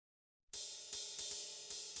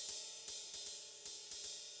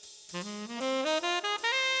Yo,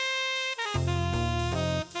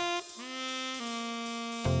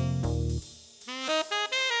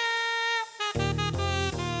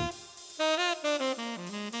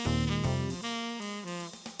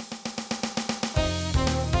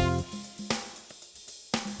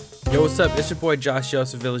 what's up? It's your boy Josh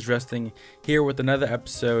Yells of Village Wrestling here with another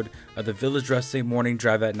episode of the Village Wrestling Morning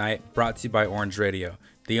Drive at Night, brought to you by Orange Radio,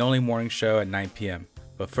 the only morning show at 9 p.m.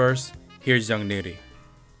 But first, here's Young Nudie.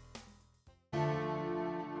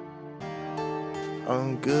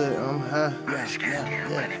 I'm good, I'm high.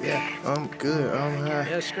 Yeah. I'm good, I'm high.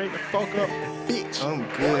 Yeah, straight the fuck up, bitch. I'm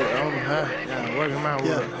good, I'm high. Yeah, working my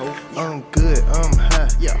Yeah, hoe. I'm good, I'm high.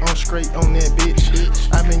 Yeah, I'm straight on that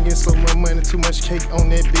bitch. I been getting so much money, too much cake on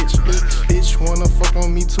that bitch. Bitch wanna fuck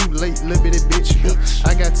on me too late, little bitty bitch.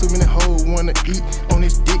 I got too many hoes wanna eat on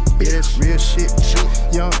this dick. Yeah, that's real shit.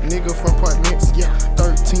 Young nigga from apartments. Yeah,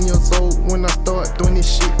 13 years old when I start doing this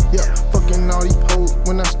shit. Yeah, fucking all these hoes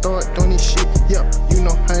when I start doing this shit. Yeah, you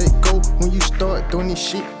know how it go when you start doing this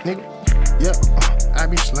shit, nigga. Yeah, I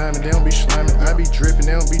be slamming, they don't be slamming. I be dripping,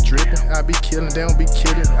 they don't be dripping. I be killing, they don't be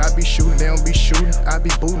killing. I be shooting, they don't be shooting. I be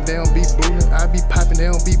booting, they don't be booting. I be popping, they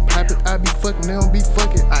don't be popping. I be fucking, they don't be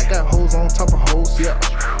fucking. I got hoes on top of hoes, yeah.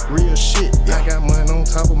 Real shit, I got money on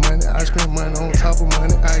top of money. I spend money on top of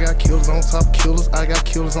money. I got killers on top of killers. I got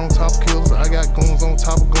killers on top of killers. I got goons on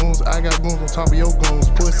top of goons. I got goons on top of your goons,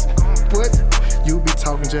 pussy. Pussy. You be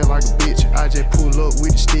talking just like a bitch. I just pull up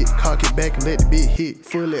with the stick, cock it back and let the bitch hit.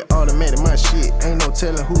 Fully automatic, my shit. Ain't no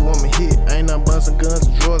telling who I'ma hit. Ain't no busting guns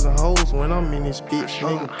and drawers and hoes when I'm in this bitch.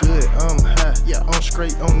 Nigga good, I'm high. Yeah, I'm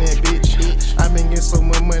straight on that bitch. I been getting so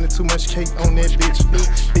much money, too much cake on that bitch.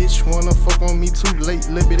 Bitch wanna fuck on me too late,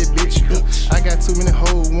 little bitty bitch. I got too many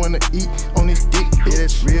hoes wanna eat on this dick. Yeah,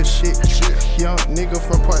 that's real shit. Young nigga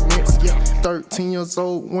from apartments. 13 years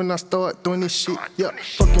old when I start doing this shit. Yeah,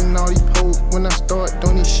 fucking all these hoes when I start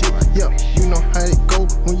doing this shit. Yeah, you know how it go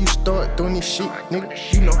when you start doing this shit, nigga.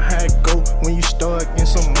 You know how it go when you start getting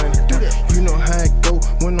some money. You know how it go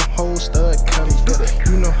when the hoes start coming.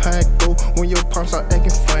 You know how it go when your pops are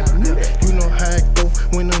acting funny. You know how it go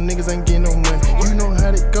when them niggas ain't getting no money. You know how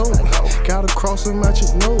it go. Gotta cross them out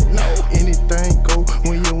your nose. Anything go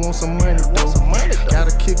when you want some money, though.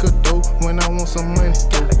 Gotta kick a dough when I want some money.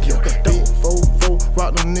 Big 4-4,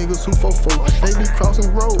 rock them niggas who 4-4. They be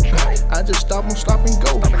crossing road. I just stop and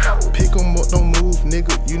go. Pick 'em up, don't move,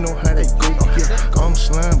 nigga. You know how they go. Yeah, I'm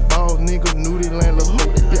slime ball, nigga. Nudie land la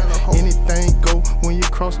hoe. Yeah, anything go when you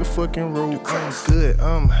cross the fucking road. I'm good,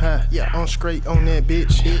 I'm high. Yeah, I'm straight on that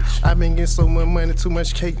bitch. I been getting so much money, too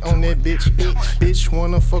much cake on that bitch. Bitch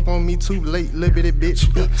wanna fuck on me too late, little bitty bitch.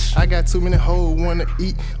 I got too many hoes wanna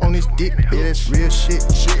eat on this dick. Yeah, that's real shit.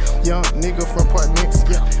 Young nigga from apartments.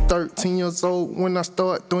 13 years old when I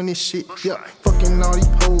start doing this shit. Yeah, fucking all these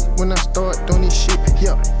hoes when I start doing this shit.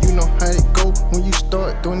 Yeah, you know how it go when you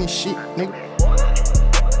start doing this shit, nigga.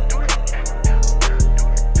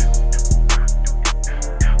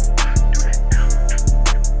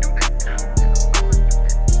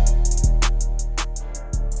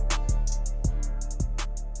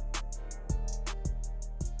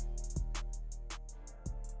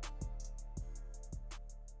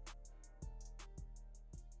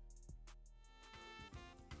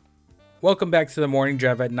 Welcome back to the Morning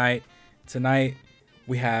Drive at Night. Tonight,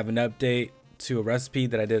 we have an update to a recipe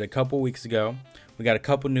that I did a couple weeks ago. We got a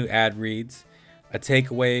couple new ad reads, a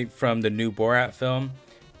takeaway from the new Borat film,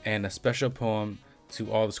 and a special poem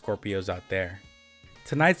to all the Scorpios out there.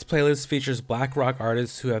 Tonight's playlist features Black rock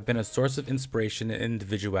artists who have been a source of inspiration and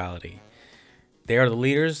individuality. They are the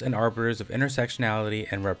leaders and arbiters of intersectionality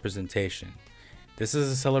and representation. This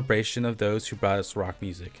is a celebration of those who brought us rock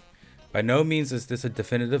music. By no means is this a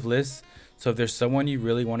definitive list, so if there's someone you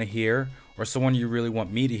really want to hear or someone you really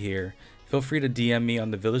want me to hear, feel free to DM me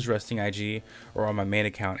on the Village Wrestling IG or on my main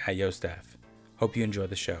account at YoStaff. Hope you enjoy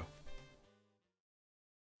the show.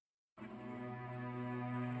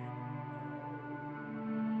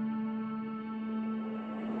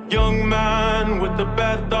 Young man with a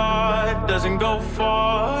bad thought doesn't go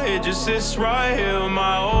far, it just sits right here.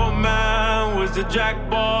 My old man was the jack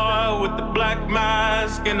boy with the black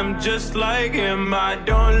mask, and I'm just like him. I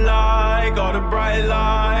don't like all the bright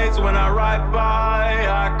lights. When I ride by,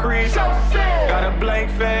 I creep. Got a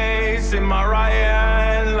blank face in my right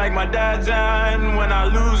hand, like my dad's hand. When I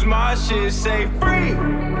lose my shit, say free.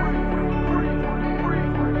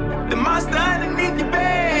 The monster underneath the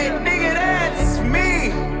bed, nigga, that's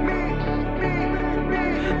me.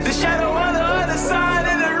 The shadow on the other side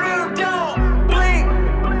of the room, don't blink.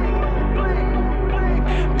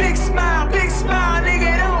 Big smile,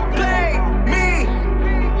 nigga, don't play me.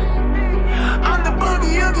 I'm the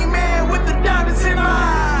boogie oogie man.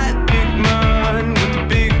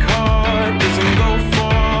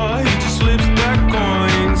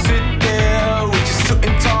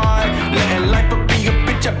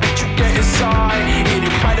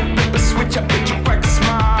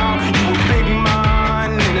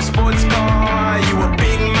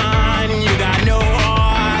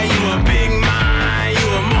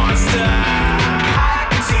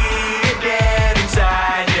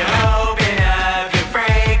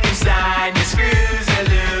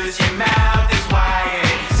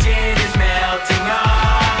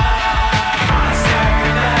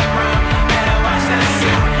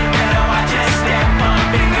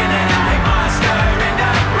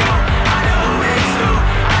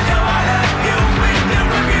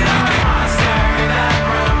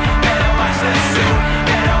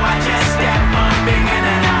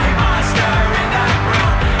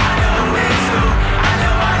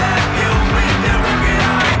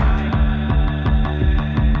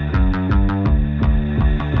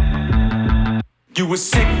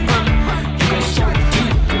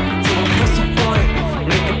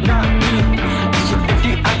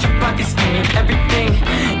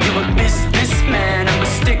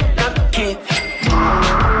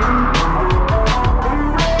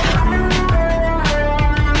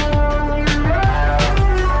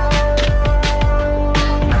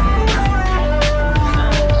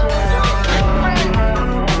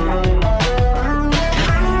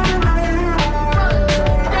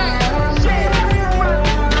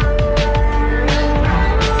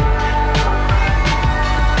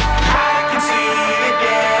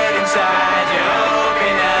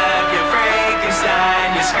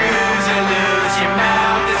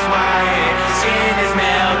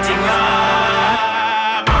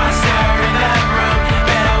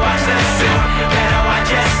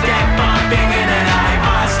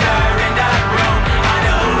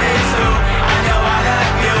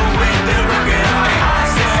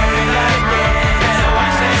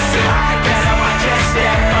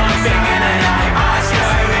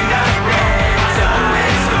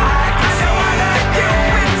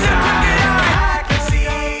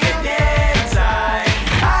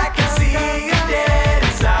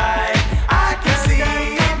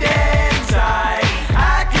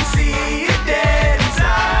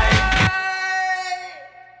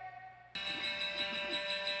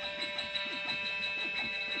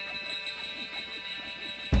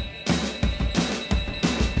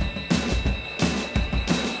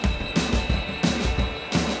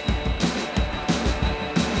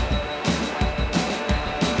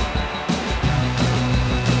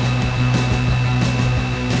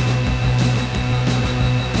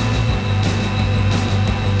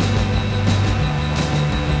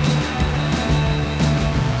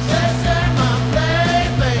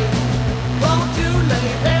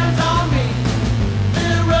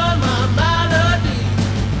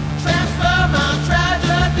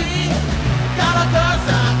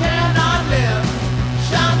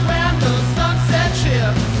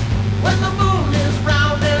 When the moon is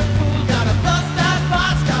round and full, gotta bust that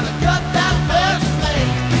box, gotta cut that first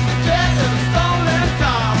flame. Beat the jet in a stolen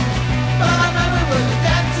car, but I never would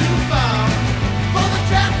get too far. For the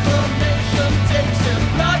transformation takes in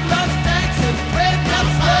bloodlust tanks and red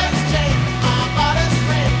nuts legs chain. My body's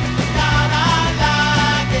free, God I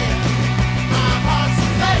like it. My heart's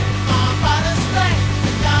aflame, my body's flame,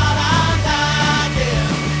 God I like it.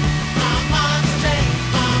 My mind's changed,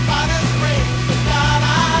 my body's free, God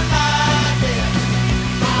I like it.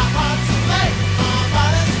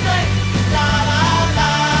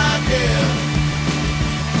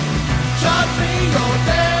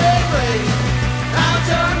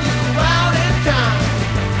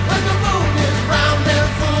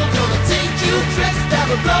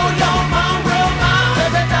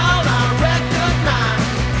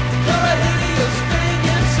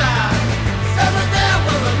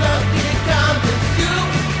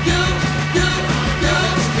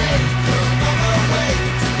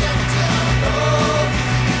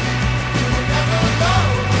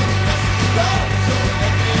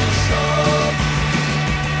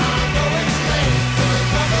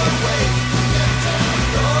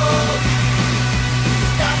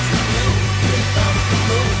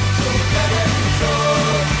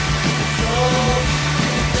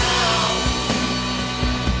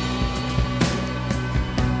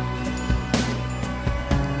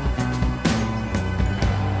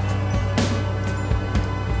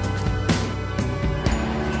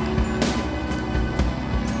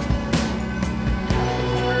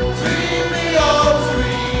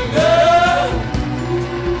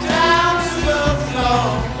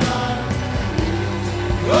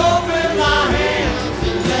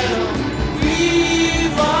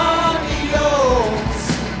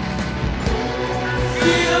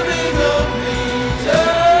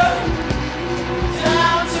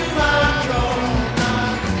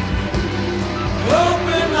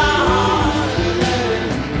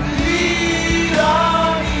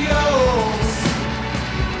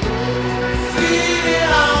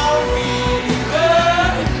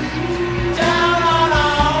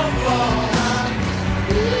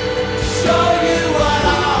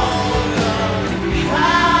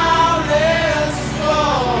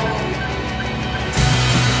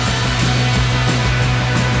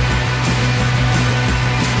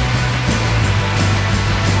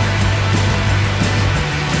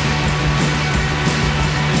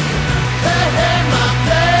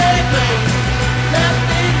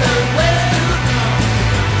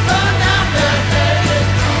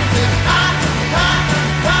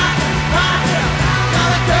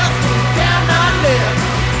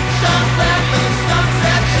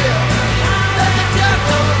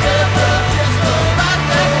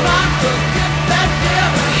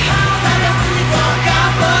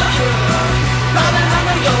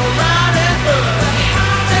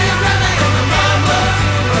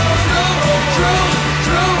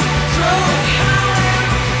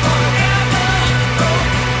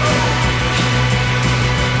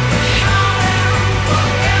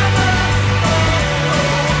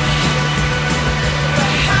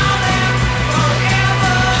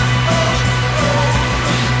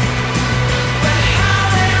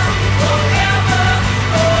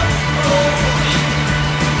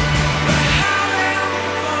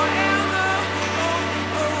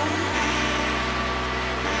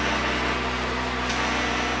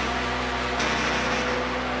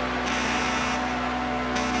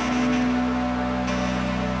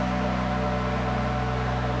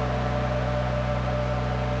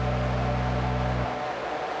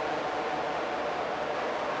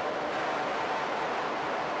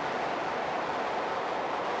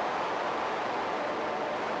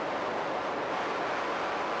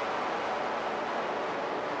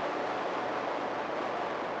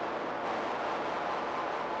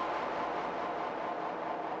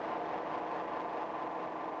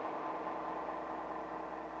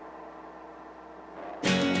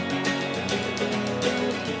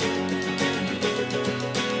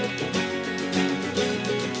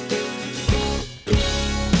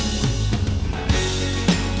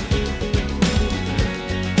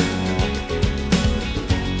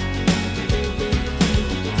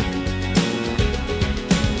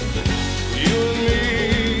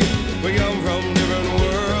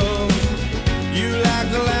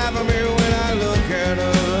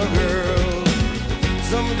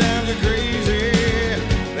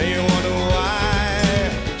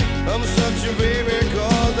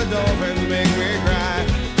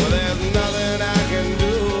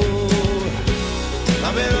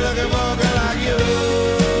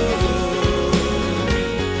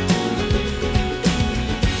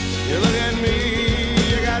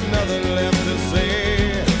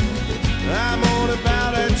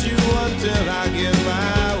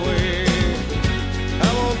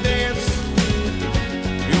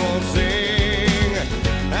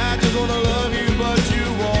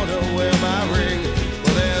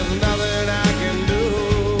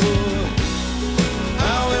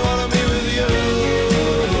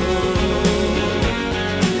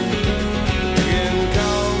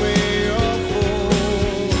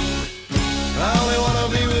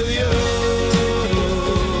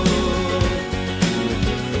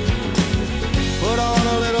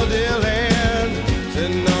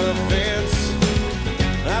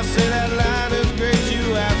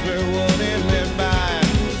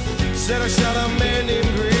 Said I shot a man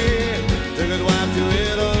named Green, took his wife to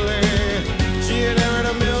Italy. She had earned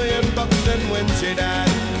 $1,000,000, and when she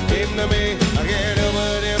died, came to me. I can't help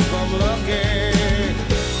it if I'm lucky.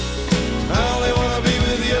 I only wanna be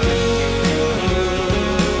with you.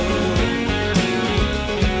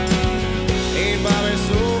 Ain't Bobby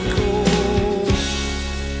so cool?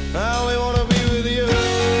 I only wanna be with you.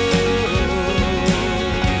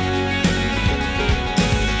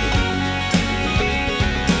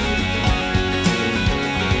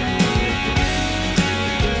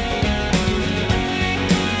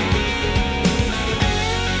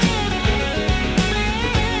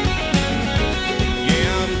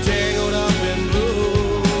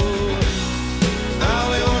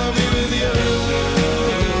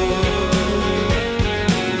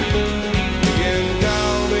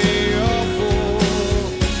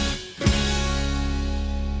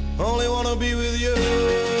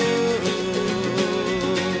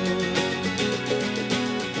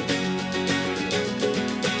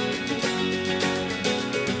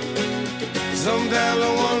 Sometimes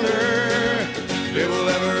I wonder if it will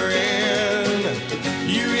ever end.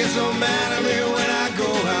 You get so mad at me when I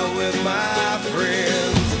go out with my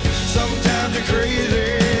friends. Sometimes you're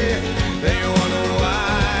crazy, then you wonder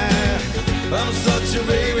why. I'm such a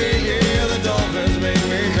baby, yeah, the dolphins make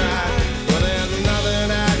me cry. But there's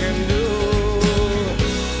nothing I can do.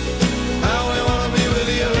 I only wanna be with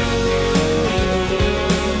you.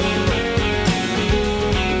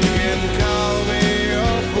 You can call me a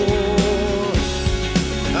fool.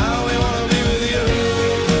 I only wanna be with you.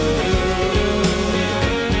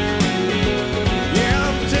 Yeah,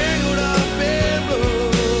 I'm tangled up in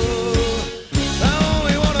blue. I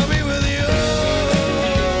only wanna be with you.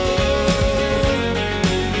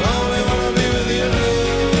 I only wanna be with you.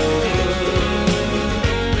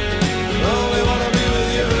 I only wanna be with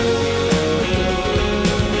you.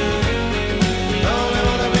 I only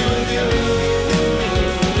wanna be with you.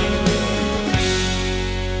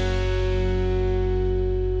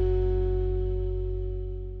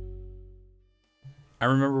 I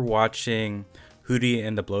remember watching Hootie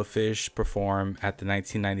and the Blowfish perform at the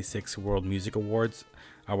 1996 World Music Awards.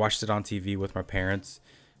 I watched it on TV with my parents.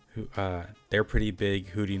 Who they're pretty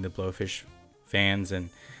big Hootie and the Blowfish fans, and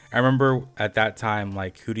I remember at that time,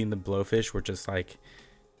 like, Hootie and the Blowfish were just like,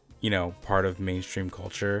 you know, part of mainstream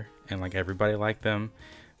culture, and like everybody liked them.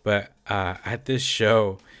 But at this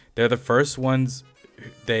show, they're the first ones.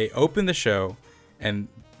 They opened the show, and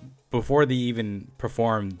before they even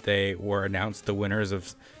performed, they were announced the winners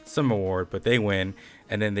of some award, but they win,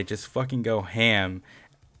 and then they just fucking go ham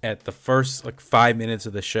at the first like 5 minutes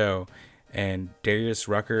of the show, and Darius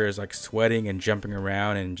Rucker is like sweating and jumping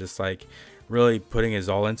around and just like really putting his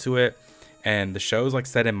all into it. And the show's like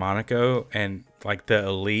set in Monaco, and like the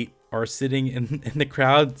elite are sitting in the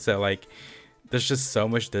crowd, so like there's just so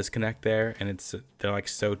much disconnect there, and they're like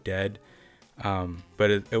so dead. But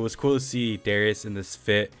it was cool to see Darius in this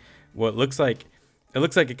fit. What looks like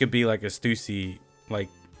it could be like a Stussy, like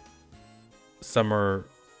summer,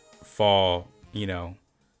 fall, you know,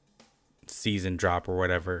 season drop or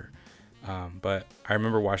whatever. But I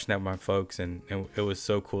remember watching that with my folks, and it was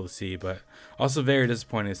so cool to see, but also very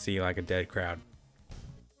disappointing to see like a dead crowd.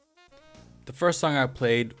 The first song I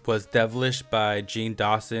played was Devilish by Gene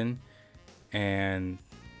Dawson, and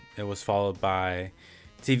it was followed by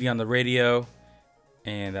TV on the Radio,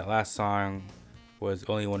 and that last song was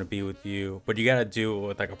Only Want to Be With You. But you gotta do it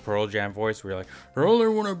with like a Pearl Jam voice where you're like, I only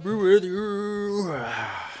want to be with you.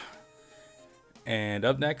 And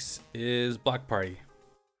up next is Block Party.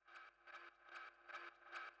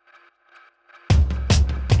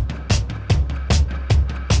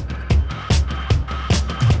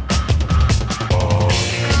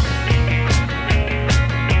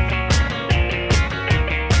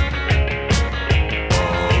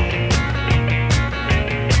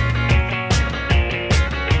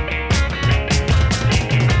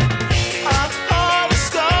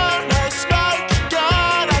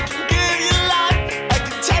 I can give you life, I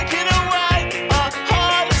can take it away.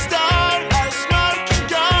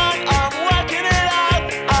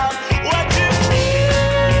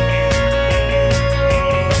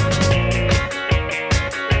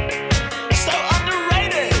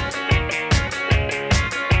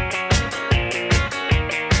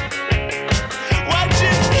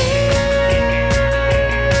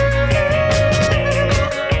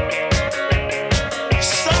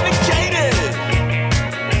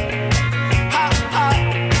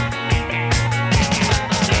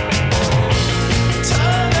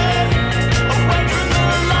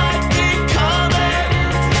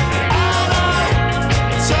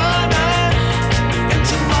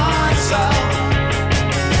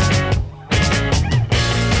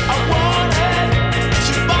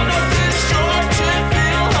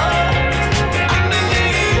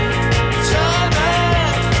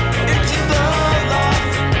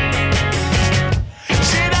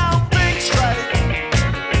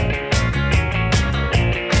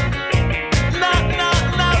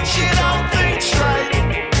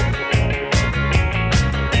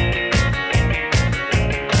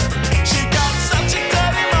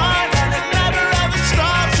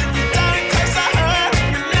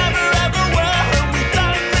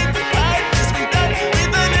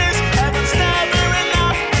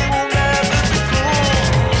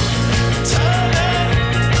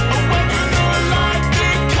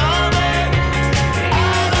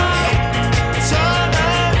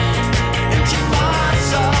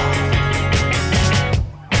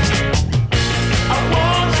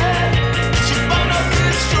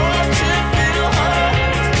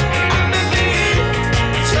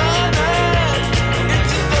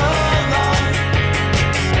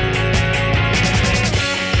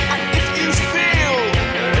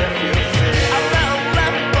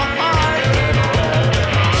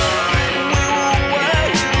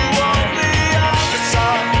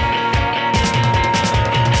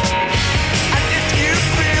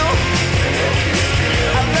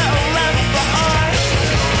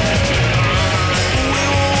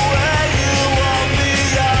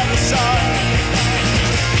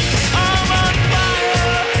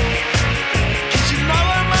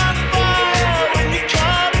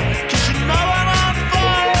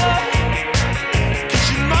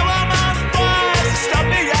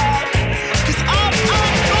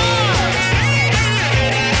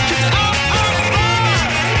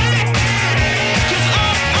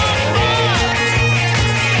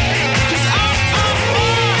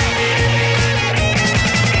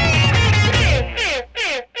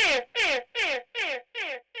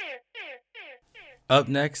 Up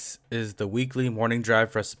next is the weekly morning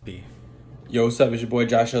drive recipe. Yo, what's up? It's your boy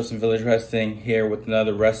Josh Hilson, Village Resting, here with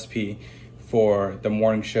another recipe for the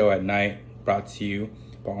morning show at night, brought to you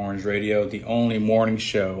by Orange Radio, the only morning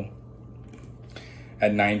show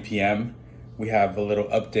at 9 p.m. We have a little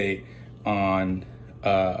update on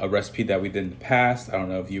a recipe that we did in the past. I don't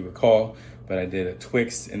know if you recall, but I did a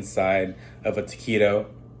Twix inside of a taquito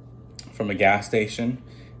from a gas station,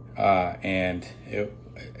 and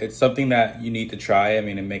it's something that you need to try. I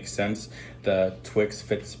mean, it makes sense. The Twix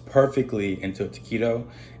fits perfectly into a taquito,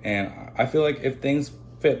 and I feel like if things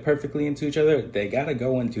fit perfectly into each other, they gotta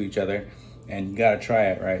go into each other, and you gotta try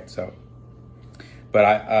it, right? So, but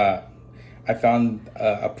I found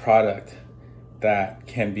a product that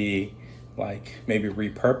can be like maybe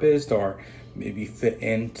repurposed or maybe fit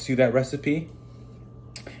into that recipe,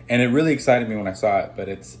 and it really excited me when I saw it. But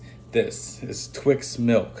it's Twix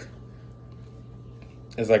milk.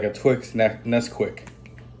 It's like a Twix Nesquik.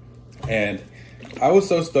 And I was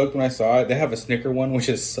so stoked when I saw it. They have a Snicker one, which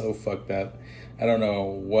is so fucked up. I don't know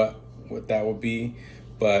what that would be,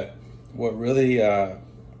 but what really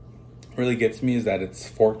gets me is that it's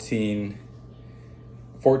 14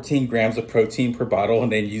 grams of protein per bottle,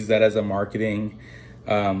 and they use that as a marketing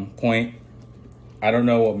point. I don't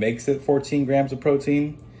know what makes it 14 grams of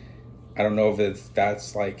protein. I don't know if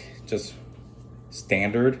that's like just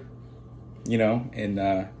standard, you know, in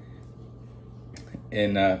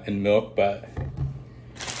milk. But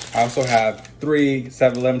I also have 3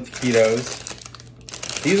 7-Eleven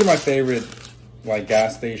taquitos. These are my favorite, like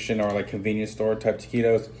gas station or like convenience store type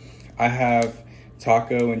taquitos. I have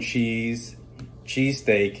taco and cheese,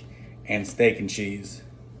 cheesesteak, and steak and cheese.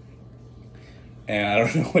 And I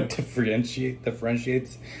don't know what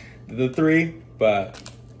differentiates the 3, but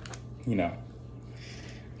you know,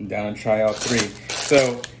 I'm down to try all 3.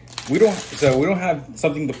 So we don't have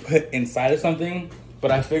something to put inside of something, but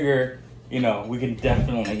I figure, you know, we can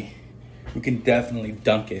definitely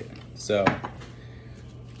dunk it. So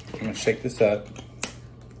I'm gonna shake this up.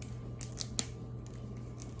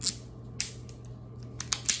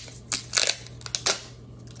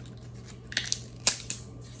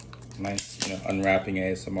 Nice, you know, unwrapping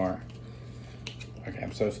ASMR. Okay,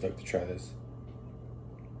 I'm so stoked to try this.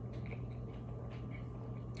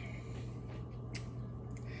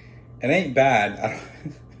 It ain't bad.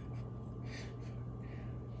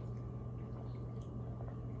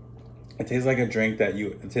 It tastes like a drink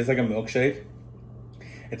it tastes like a milkshake.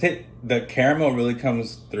 The caramel really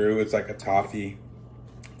comes through. It's like a toffee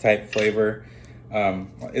type flavor.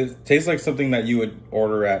 It tastes like something that you would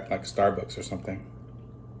order at like Starbucks or something.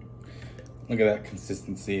 Look at that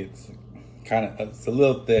consistency. It's a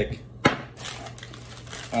little thick.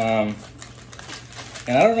 And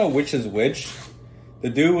I don't know which is which. The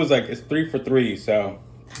dude was like, it's 3 for $3. So,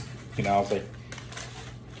 you know, I was like,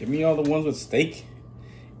 give me all the ones with steak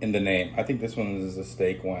in the name. I think this one is a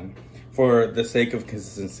steak one. For the sake of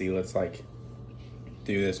consistency, let's like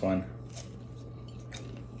do this one.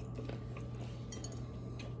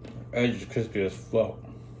 Edge crispy as fuck.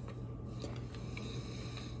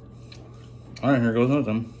 All right, here goes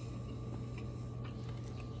nothing.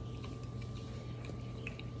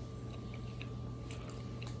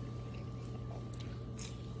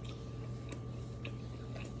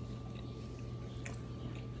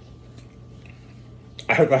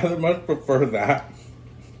 I'd rather much prefer that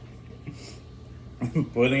than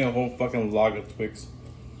putting a whole fucking log of Twix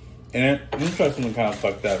in it. I'm gonna try something kind of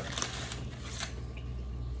fucked up.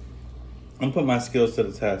 I'm gonna put my skills to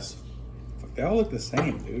the test. Fuck, they all look the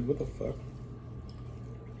same, dude. What the fuck?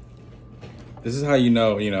 This is how you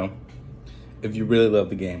know, if you really love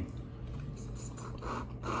the game.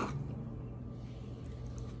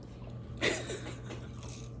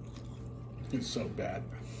 It's so bad.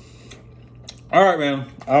 All right, man.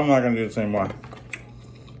 I'm not going to do the same one.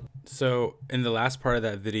 So, in the last part of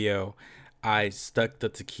that video, I stuck the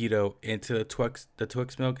taquito into the Twix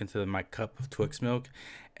milk, into my cup of Twix milk,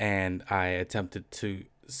 and I attempted to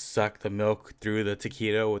suck the milk through the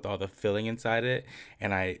taquito with all the filling inside it,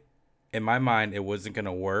 and in my mind, it wasn't going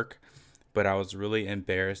to work, but I was really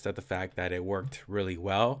embarrassed at the fact that it worked really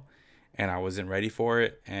well, and I wasn't ready for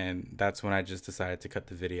it, and that's when I just decided to cut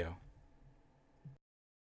the video.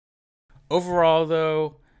 Overall,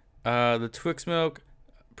 though, the Twix milk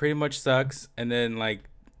pretty much sucks, and then like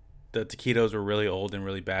the taquitos were really old and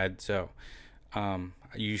really bad, so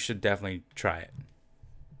you should definitely try it.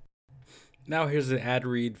 Now here's an ad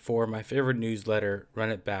read for my favorite newsletter,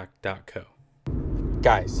 runitback.co.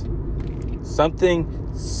 Guys,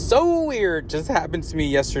 something so weird just happened to me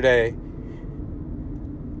yesterday.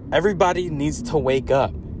 Everybody needs to wake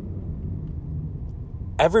up.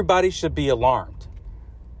 Everybody should be alarmed.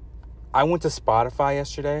 I went to Spotify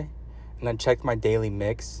yesterday and I checked my daily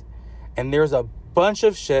mix, and there's a bunch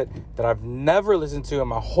of shit that I've never listened to in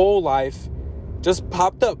my whole life just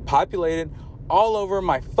popped up, populated all over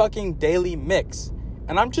my fucking daily mix.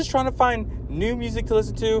 And I'm just trying to find new music to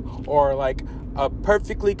listen to, or like a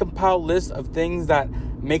perfectly compiled list of things that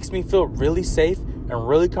makes me feel really safe and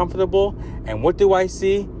really comfortable. And what do I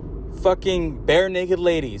see? Fucking Bare Naked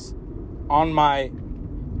Ladies on my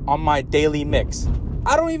daily mix.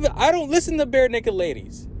 I don't listen to Bare Naked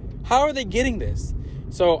Ladies. How are they getting this?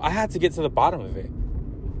 So I had to get to the bottom of it.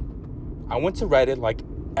 I went to Reddit like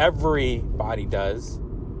everybody does.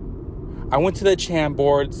 I went to the Chan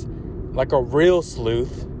boards like a real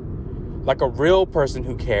sleuth, like a real person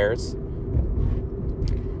who cares.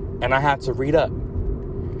 And I had to read up.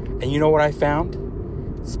 And you know what I found?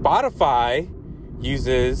 Spotify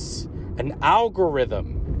uses an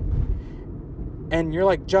algorithm. And you're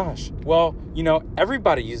like, Josh, well, you know,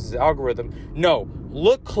 everybody uses the algorithm. No,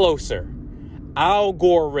 look closer.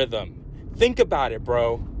 Algorithm. Think about it,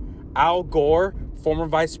 bro. Al Gore, former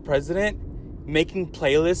vice president, making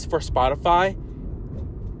playlists for Spotify.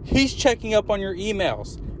 He's checking up on your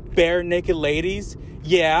emails. Bare Naked Ladies.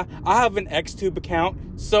 Yeah, I have an Xtube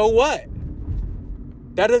account. So what?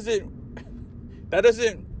 That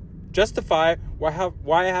doesn't justify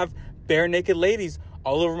why I have Bare Naked Ladies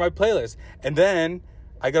all over my playlist. And then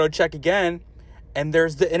I go to check again, and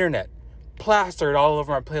there's the internet plastered all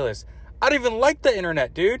over my playlist. I don't even like the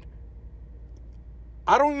internet, dude.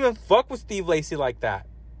 I don't even fuck with Steve Lacy like that.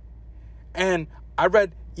 And I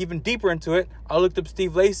read even deeper into it. I looked up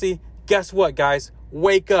Steve Lacy. Guess what, guys?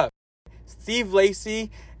 Wake up. Steve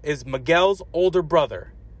Lacy is Miguel's older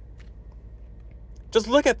brother. Just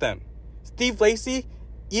look at them. Steve Lacy,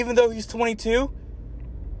 even though he's 22,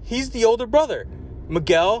 he's the older brother.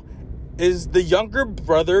 Miguel is the younger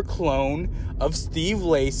brother clone of Steve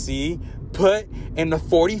Lacy put in a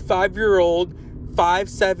 45-year-old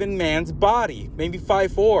 5'7" man's body, maybe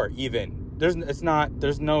 5'4" even.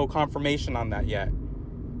 There's no confirmation on that yet.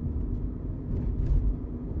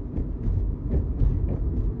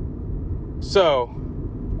 So,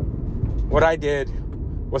 what I did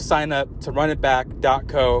was sign up to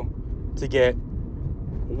runitback.co to get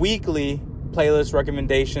weekly playlist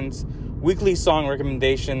recommendations, weekly song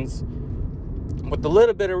recommendations with a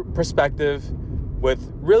little bit of perspective,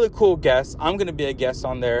 with really cool guests. I'm going to be a guest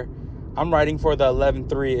on there. I'm writing for the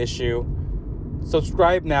 11/3 issue.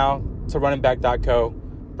 Subscribe now to runitback.co.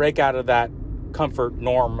 Break out of that comfort,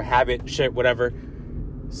 norm, habit, shit, whatever.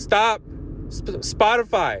 Stop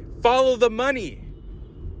Spotify. Follow the money.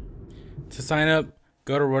 To sign up,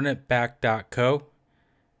 go to runitback.co.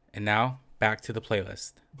 And now, back to the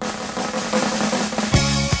playlist.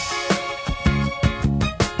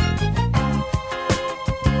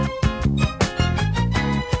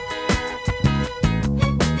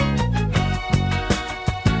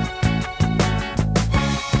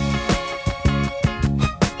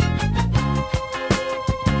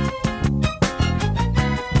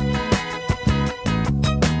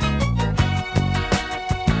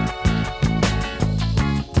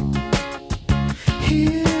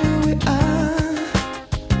 Here we are,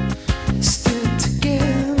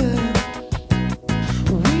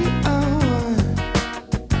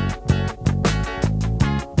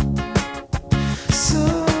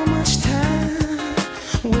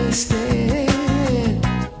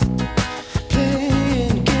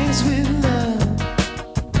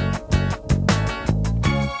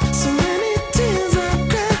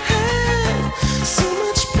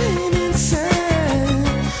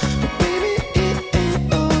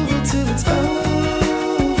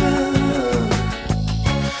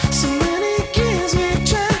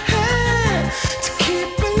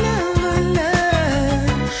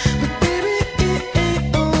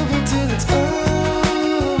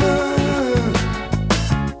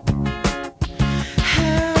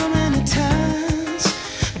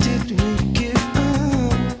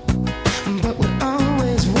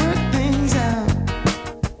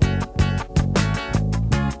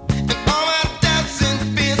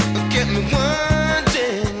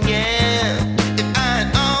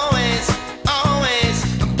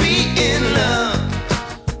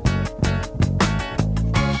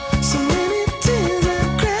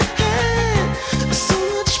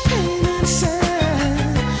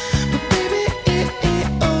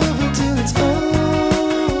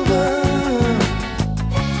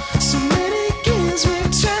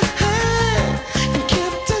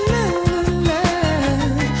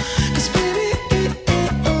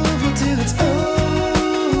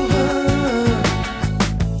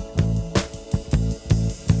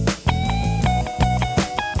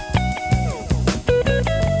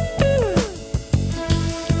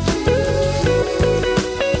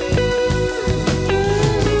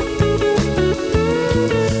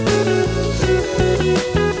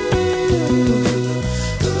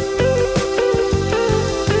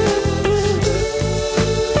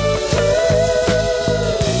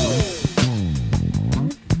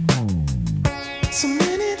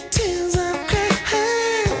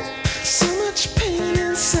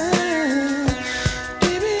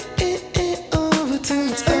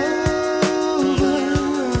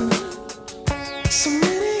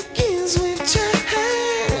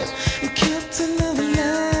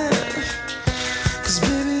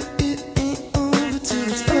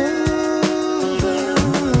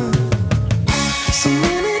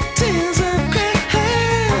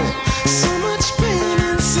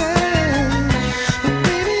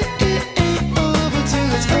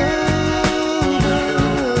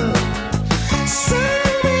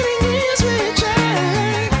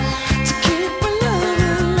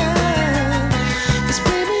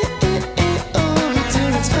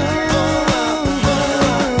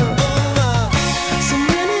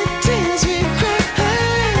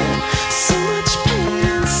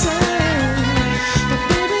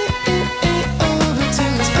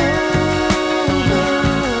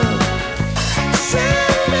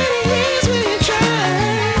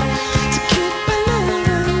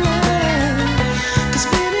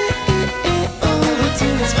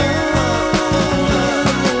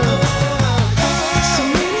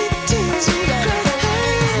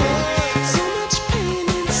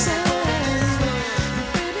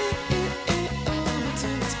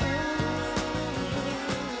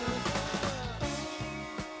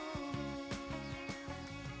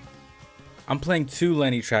 I'm playing 2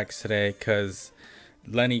 Lenny tracks today because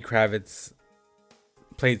Lenny Kravitz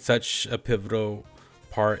played such a pivotal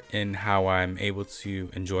part in how I'm able to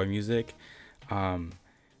enjoy music. One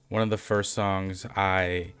of the first songs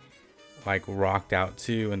I like rocked out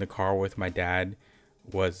to in the car with my dad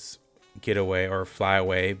was Get Away or Fly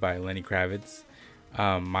Away by Lenny Kravitz.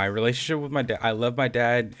 My relationship with my dad, I love my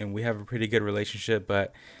dad and we have a pretty good relationship,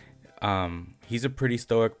 but he's a pretty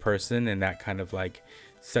stoic person, and that kind of like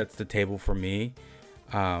sets the table for me.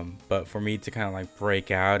 But for me to kind of like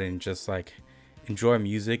break out and just like enjoy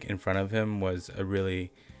music in front of him was a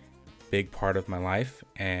really big part of my life,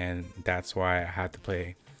 and that's why I had to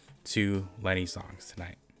play 2 Lenny songs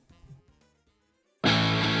tonight.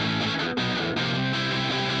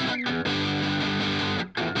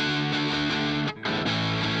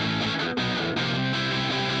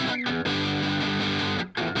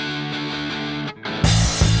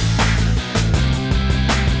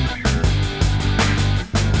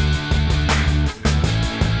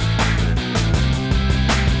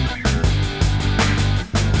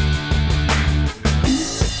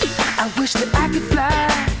 I wish that I could fly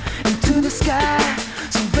into the sky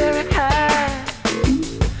so very high,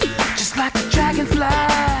 just like a dragonfly.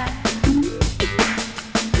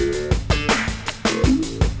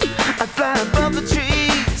 I'd fly above the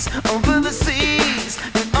trees, over the seas,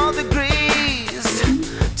 in all degrees,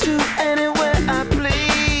 to anywhere I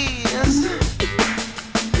please.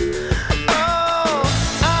 Oh,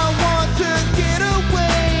 I want to get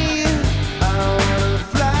away. I wanna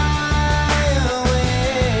fly away.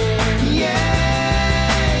 Yeah,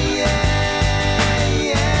 yeah,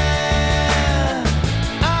 yeah.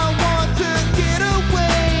 I want to get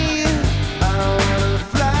away. I wanna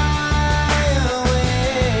fly away.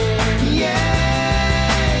 Yeah,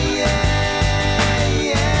 yeah,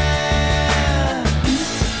 yeah.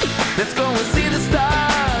 Let's go and see the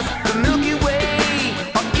stars, the Milky Way,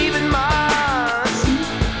 or even Mars,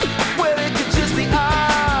 where it could just be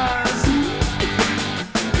ours.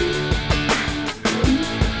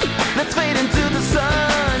 Let's fade into the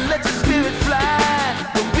sun, let your spirit fly,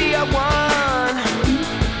 we'll be our one,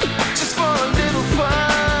 just for a little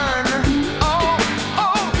fun. Oh,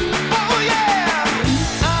 oh, oh yeah.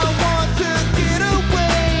 I want to get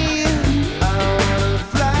away. I wanna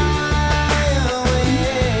fly away.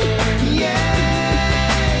 Yeah,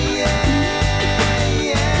 yeah,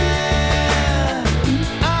 yeah.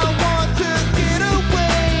 I want to get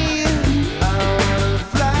away. I wanna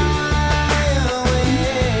fly away.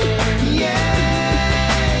 Yeah,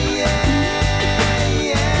 yeah,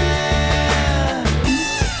 yeah.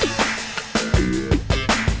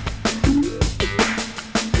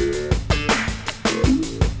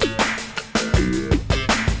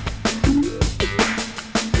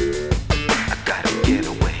 I gotta get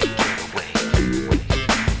away, get away.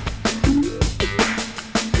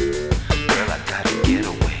 Girl, I gotta get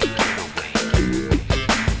away, get away.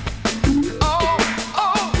 Oh,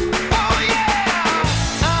 oh, oh yeah.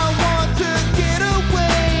 I want to get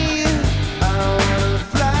away. I wanna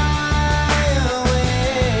fly away.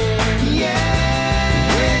 Yeah,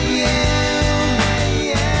 yeah,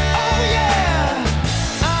 yeah. Oh yeah.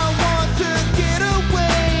 I want to get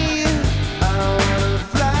away. I wanna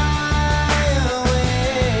fly away.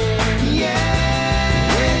 Yeah,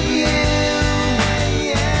 yeah.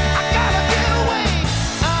 I gotta get away.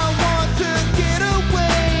 I want to get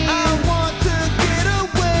away. I want to get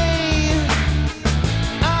away.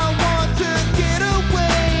 I want to get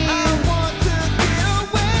away. I want to get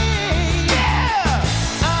away. Yeah.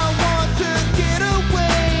 I want to get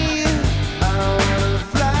away. I wanna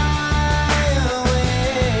fly away.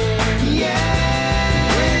 Yeah,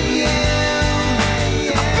 yeah.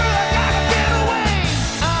 Girl, I gotta get away.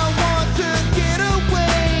 I want to get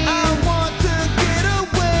away. I want to get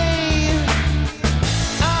away.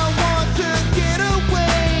 I want to get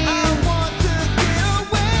away. I want to get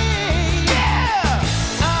away. Yeah.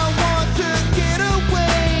 I want to get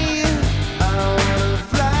away. I wanna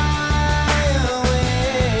fly away.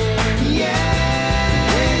 Yeah,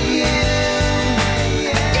 yeah.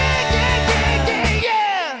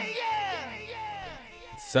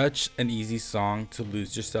 Such an easy song to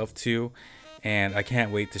lose yourself to, and I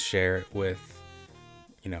can't wait to share it with,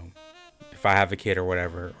 if I have a kid or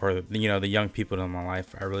whatever, or the young people in my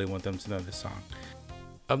life. I really want them to know this song.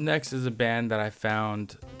 Up next is a band that I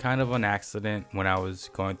found kind of on accident when I was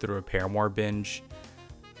going through a Paramore binge.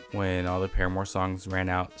 When all the Paramore songs ran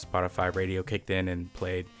out, Spotify Radio kicked in and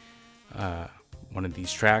played one of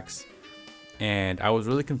these tracks, and I was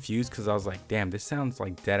really confused because I was like, damn, this sounds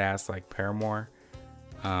like dead ass like Paramore.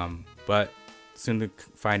 But soon to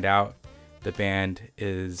find out, the band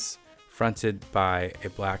is fronted by a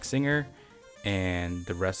black singer and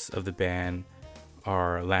the rest of the band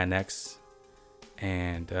are Latinx,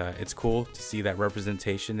 and it's cool to see that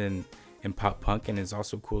representation in pop punk, and it's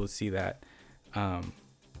also cool to see that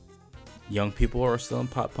young people are still in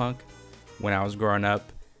pop punk. When I was growing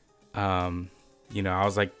up, you know, I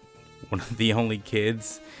was like one of the only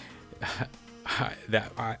kids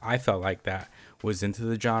that I felt like that was into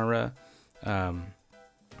the genre.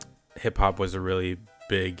 Hip hop was a really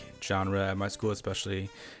big genre at my school, especially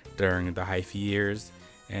during the hyphy years.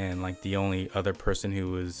 And like the only other person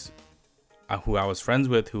who I was friends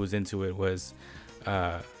with who was into it was,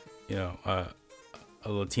 you know, a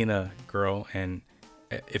Latina girl, and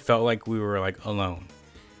it felt like we were like alone.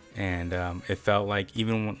 And it felt like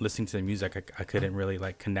even when listening to the music, I couldn't really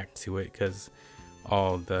like connect to it because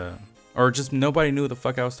just nobody knew what the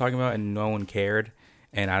fuck I was talking about, and no one cared,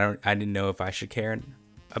 and I didn't know if I should care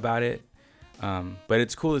about it. But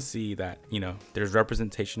it's cool to see that, you know, there's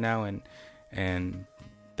representation now, and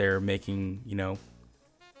they're making, you know,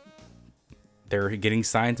 they're getting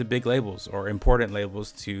signed to big labels or important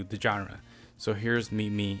labels to the genre. So here's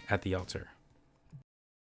Meet Me at the Altar.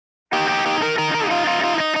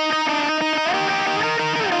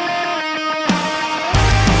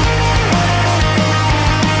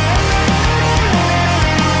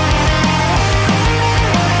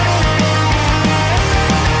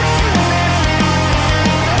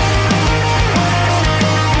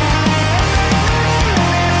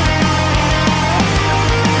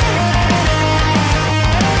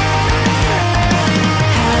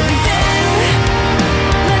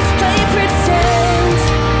 Let's play pretend.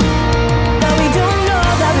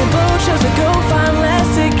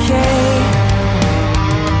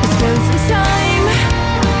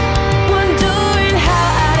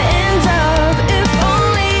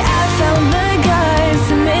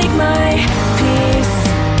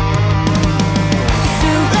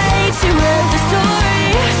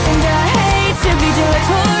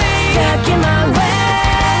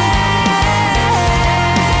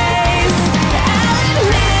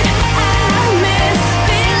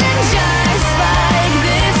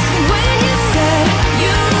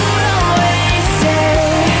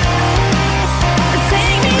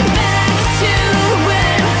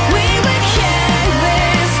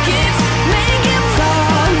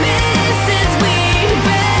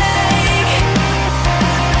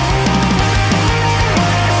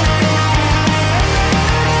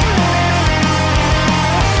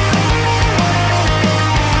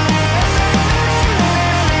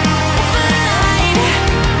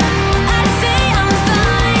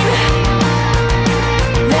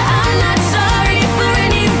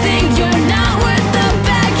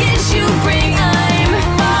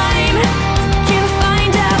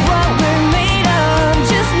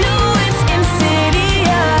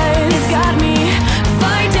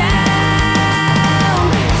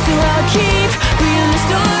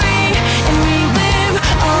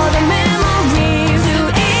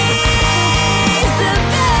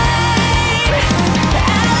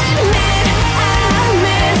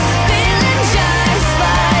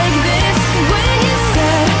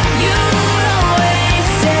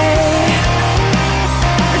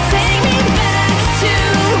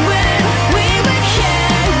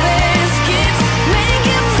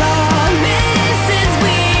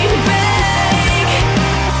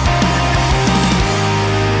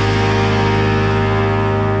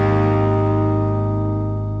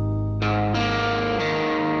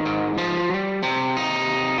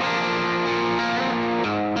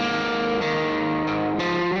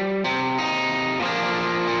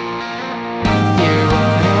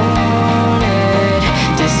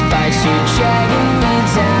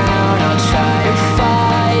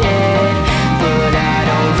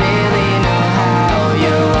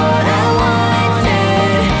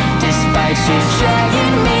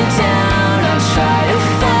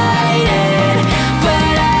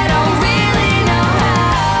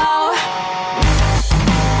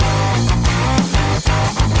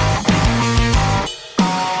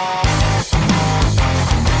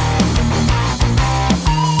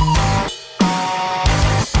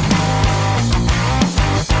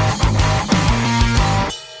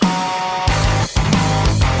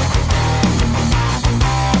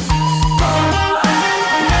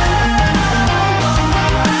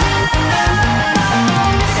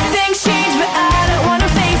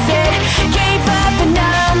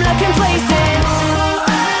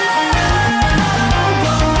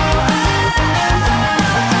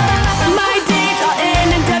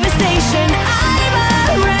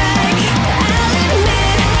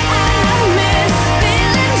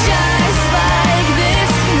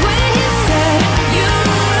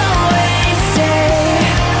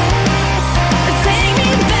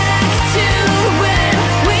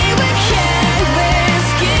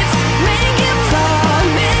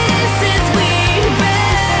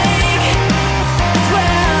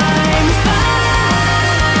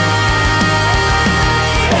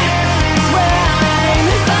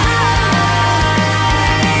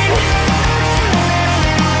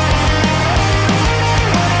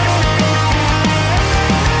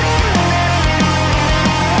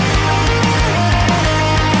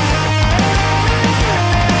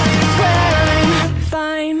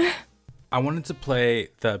 I wanted to play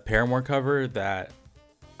the Paramore cover that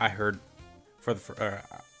I heard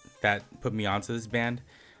that put me onto this band,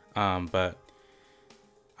 but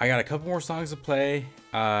I got a couple more songs to play,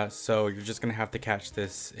 so you're just gonna have to catch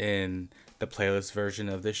this in the playlist version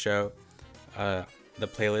of this show. The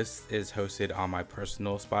playlist is hosted on my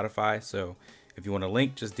personal Spotify, so if you want a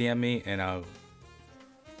link, just DM me and I'll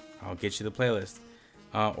get you the playlist.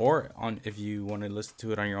 Or if you want to listen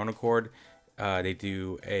to it on your own accord, they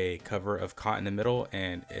do a cover of Caught in the Middle,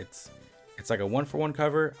 and it's like a 1-for-1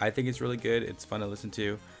 cover. I think it's really good. It's fun to listen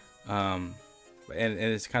to, and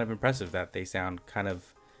it's kind of impressive that they sound kind of,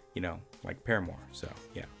 like Paramore. So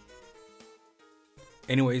yeah.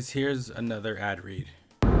 Anyways, here's another ad read.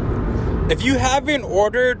 If you haven't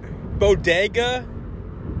ordered Bodega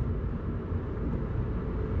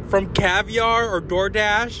from Caviar or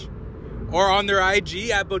DoorDash or on their IG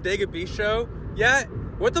at Bodega Bistro yet,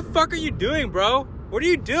 what the fuck are you doing, bro? What are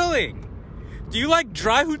you doing? Do you like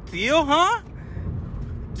dry hutil, huh?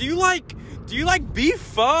 Do you like beef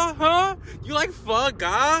pho, huh? Do you like pho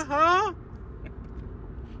ga, huh?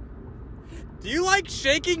 Do you like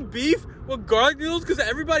shaking beef with garlic noodles? Because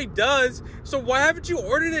everybody does. So why haven't you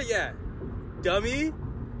ordered it yet, dummy?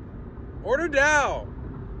 Order now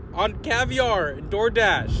on Caviar and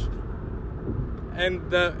DoorDash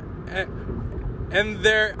and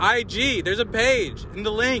their IG. There's a page in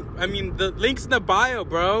the link. The link's in the bio,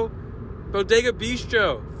 bro. Bodega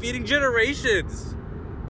Bistro, feeding generations.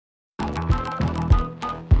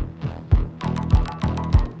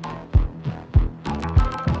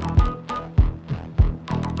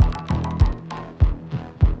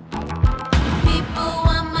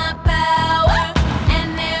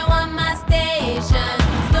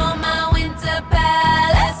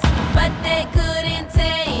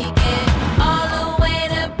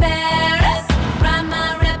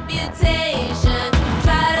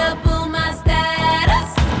 Try to pull my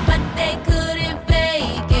status, but they couldn't.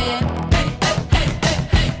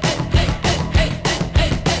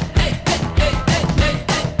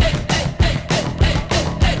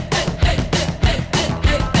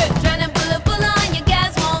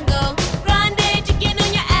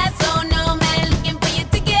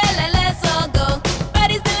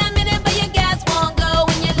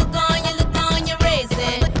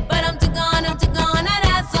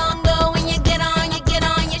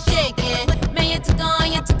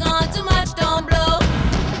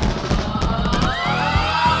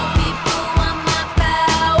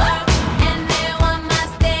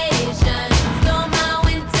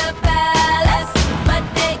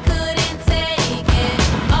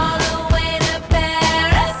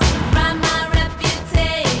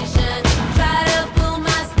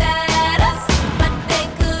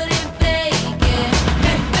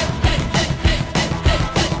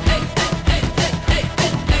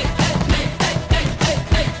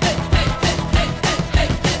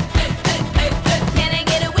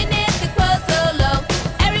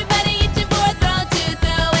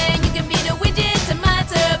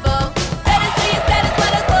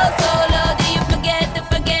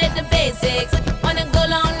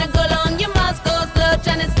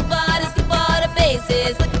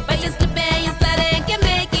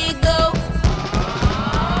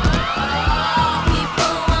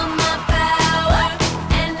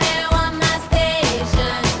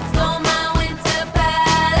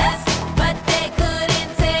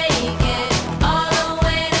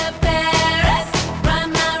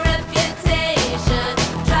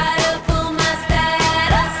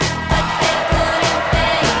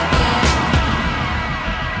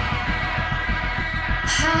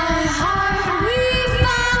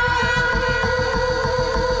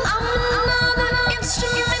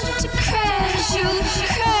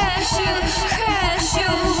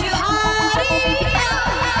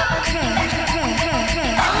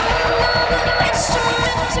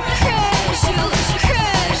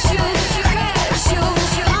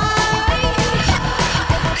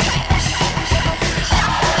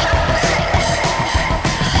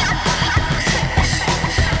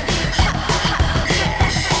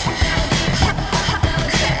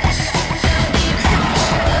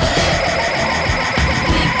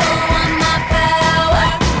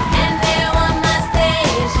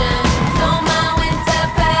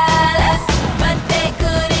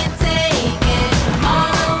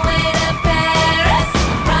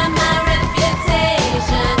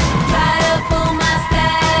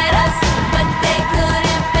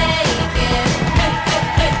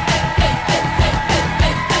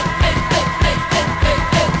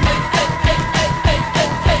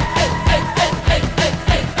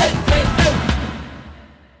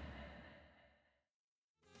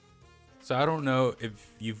 So I don't know if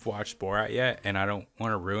you've watched Borat yet, and I don't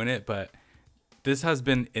want to ruin it, but this has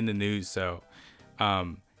been in the news. So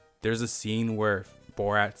there's a scene where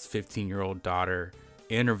Borat's 15-year-old daughter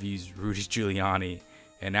interviews Rudy Giuliani,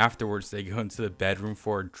 and afterwards they go into the bedroom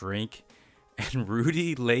for a drink, and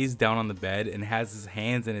Rudy lays down on the bed and has his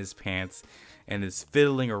hands in his pants and is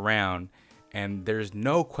fiddling around, and there's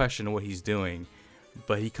no question of what he's doing.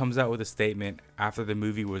 But he comes out with a statement after the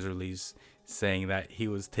movie was released saying that he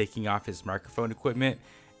was taking off his microphone equipment.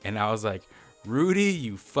 And I was like, Rudy,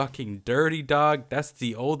 you fucking dirty dog. That's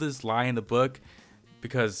the oldest lie in the book.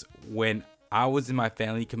 Because when I was in my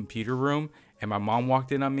family computer room and my mom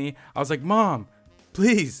walked in on me, I was like, Mom,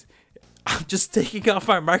 please, I'm just taking off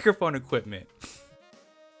my microphone equipment.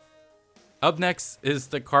 Up next is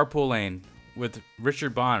the Carpool Lane with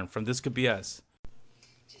Richard Bond from This Could Be Us.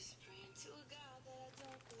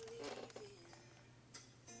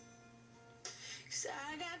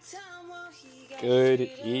 Good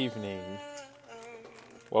evening.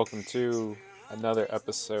 Welcome to another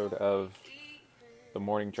episode of The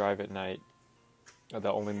Morning Drive at Night,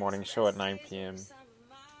 the only morning show at 9 p.m.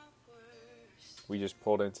 We just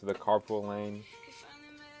pulled into the carpool lane.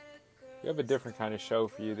 We have a different kind of show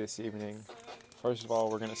for you this evening. First of all,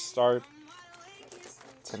 we're going to start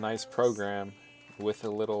tonight's program with a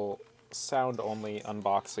little sound-only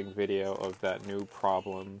unboxing video of that new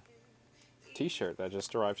Problem t-shirt that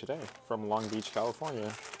just arrived today from Long Beach,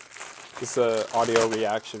 California. It's an audio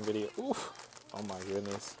reaction video. Oof. Oh my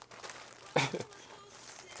goodness.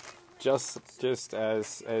 just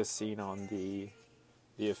as seen on the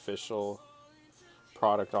official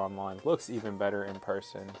product online. Looks even better in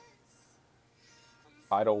person.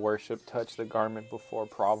 Idol Worship touched the garment before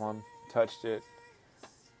Problem touched it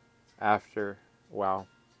after. Wow.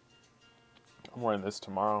 I'm wearing this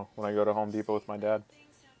tomorrow when I go to Home Depot with my dad.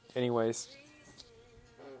 Anyways,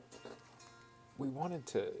 we wanted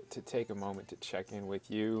to take a moment to check in with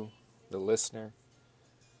you, the listener.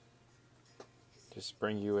 Just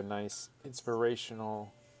bring you a nice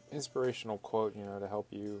inspirational quote, to help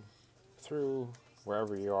you through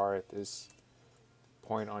wherever you are at this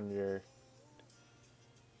point on your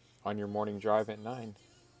morning drive at 9.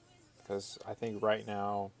 Because I think right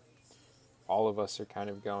now, all of us are kind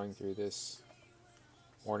of going through this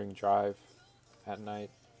morning drive at night,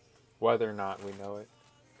 whether or not we know it.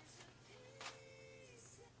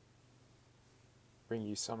 Bring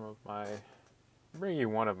you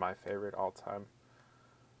one of my favorite all-time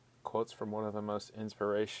quotes from one of the most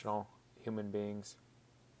inspirational human beings.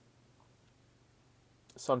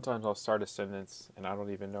 Sometimes I'll start a sentence and I don't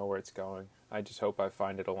even know where it's going. I just hope I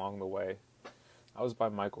find it along the way. That was by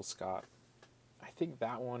Michael Scott. I think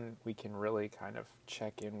that one we can really kind of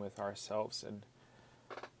check in with ourselves and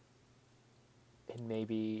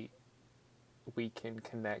maybe we can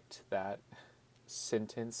connect that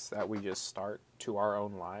sentence that we just start to our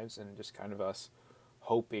own lives and just kind of us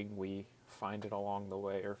hoping we find it along the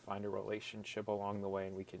way or find a relationship along the way,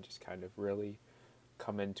 and we can just kind of really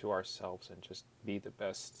come into ourselves and just be the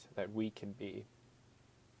best that we can be.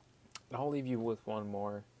 And I'll leave you with one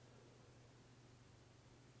more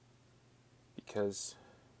because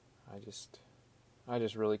I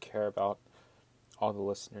just really care about all the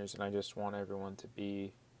listeners, and I just want everyone to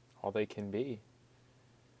be all they can be.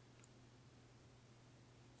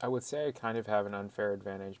 I would say I kind of have an unfair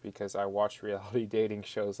advantage because I watch reality dating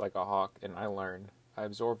shows like a hawk and I learn. I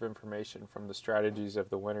absorb information from the strategies of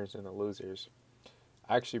the winners and the losers.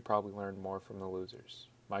 I actually probably learned more from the losers.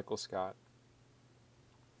 Michael Scott.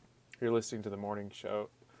 You're listening to The Morning Show,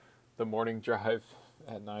 The Morning Drive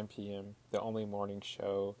at 9 p.m., the only morning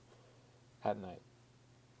show at night.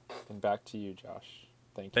 And back to you, Josh.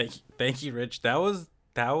 Thank you. Thank you, Rich. That was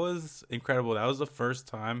incredible. That was the first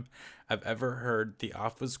time I've ever heard the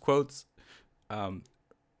Office quotes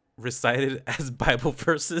recited as Bible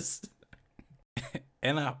verses.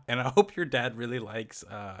 and I hope your dad really likes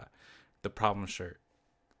the Problem shirt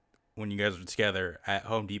when you guys are together at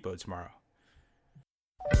Home Depot tomorrow.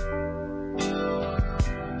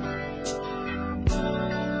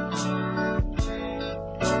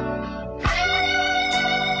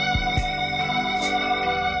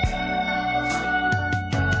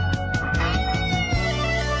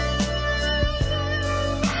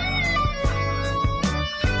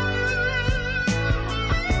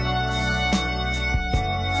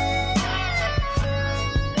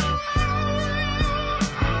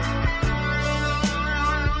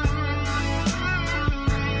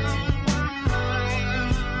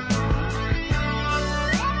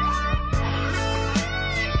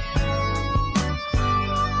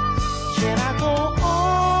 Can I go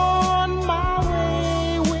on my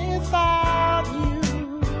way without you?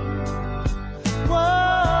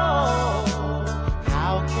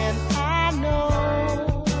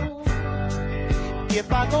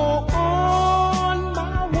 If I go on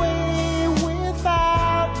my way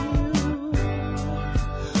without you,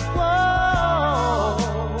 whoa,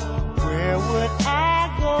 where would I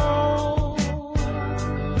go?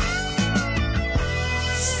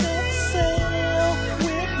 Set sail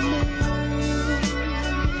with me,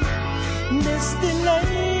 misty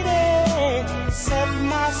lady, set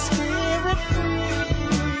my spirit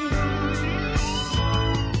free.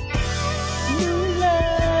 New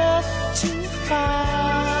love to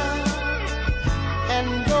find,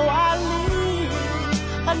 and though I leave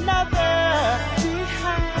another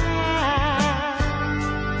behind,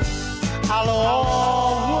 I'll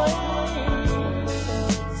always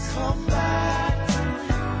come back.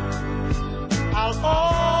 I'll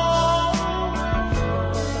always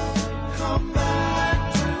come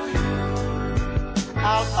back.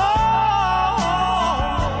 I'll always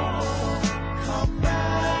come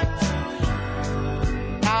back.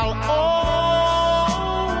 I'll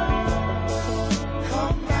always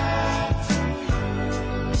come back.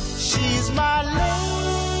 She's my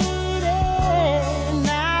lady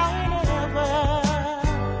now and ever.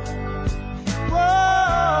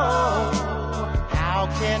 Whoa, how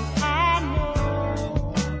can I know?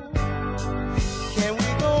 Can we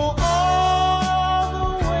go all the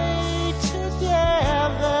way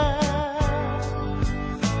together?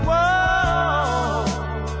 Whoa,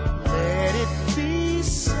 let it be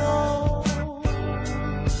so.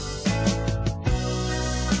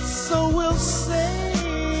 So we'll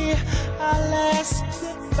say our last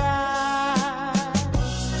goodbye,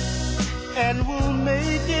 and we'll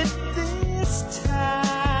make it this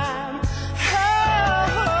time.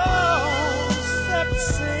 Oh, set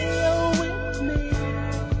sail with me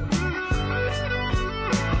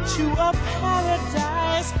to a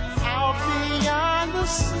paradise out beyond the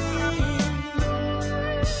sea.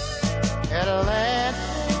 Atlantis,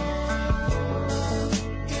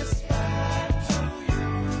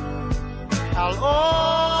 I'll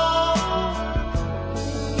always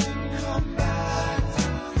come back.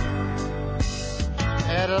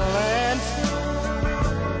 Atlantis,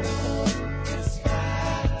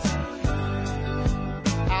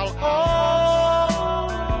 I'll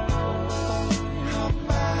always come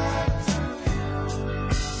back.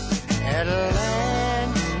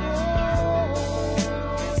 Atlantis,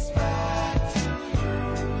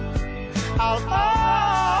 I'll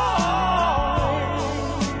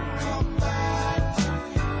always come back.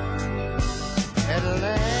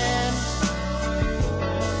 Atlantis,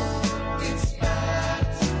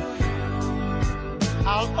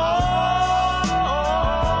 I'll always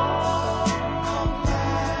come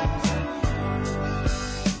back.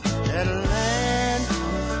 Atlantis,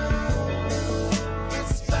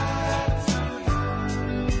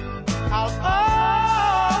 I'll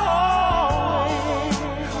always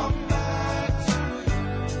come back.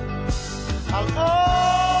 I'll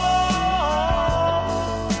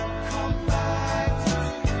always come back.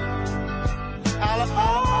 I'll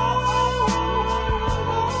always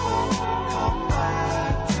come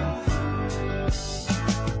back.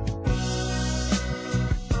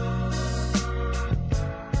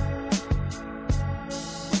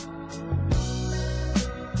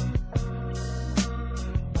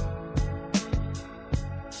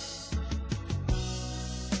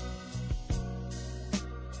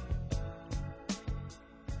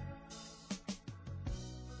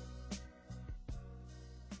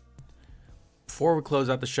 Before we close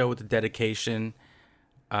out the show with the dedication,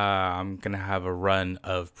 I'm gonna have a run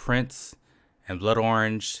of Prince and Blood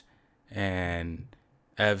Orange and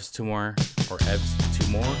Eve's Tumor, Eve's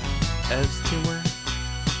Tumor, Eve's Tumor,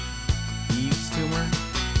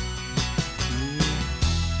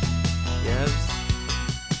 Eve's.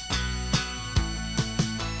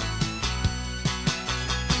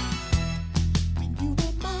 When you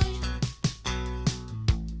were mine,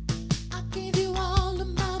 I gave you all of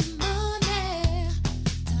my money.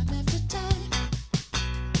 Time after time,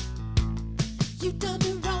 you done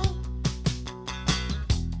me wrong.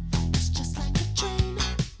 It's just like a train.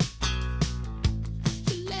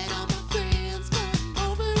 You let all my friends come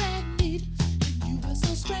over and meet, and you were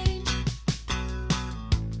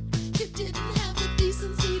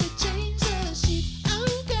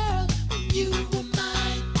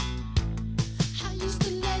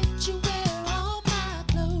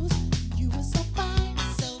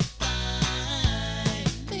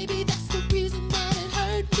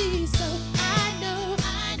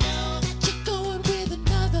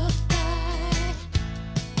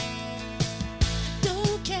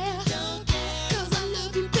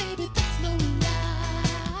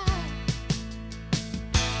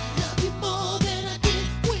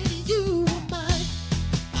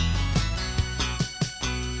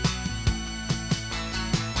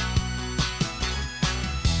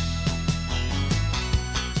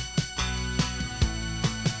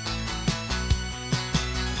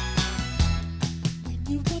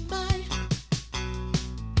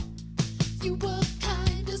You were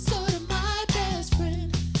kinda sorta my best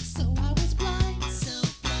friend, so I was blind, so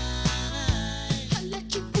blind. I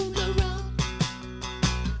let you fool around.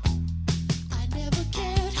 I never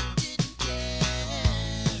cared, didn't care.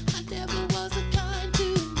 I never was the kind to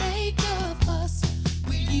make a fuss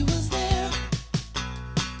when you was there,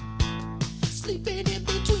 sleeping in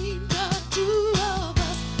between the two of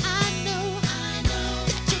us. I know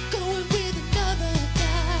that you're going with another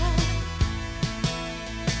guy.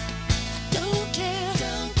 I don't care.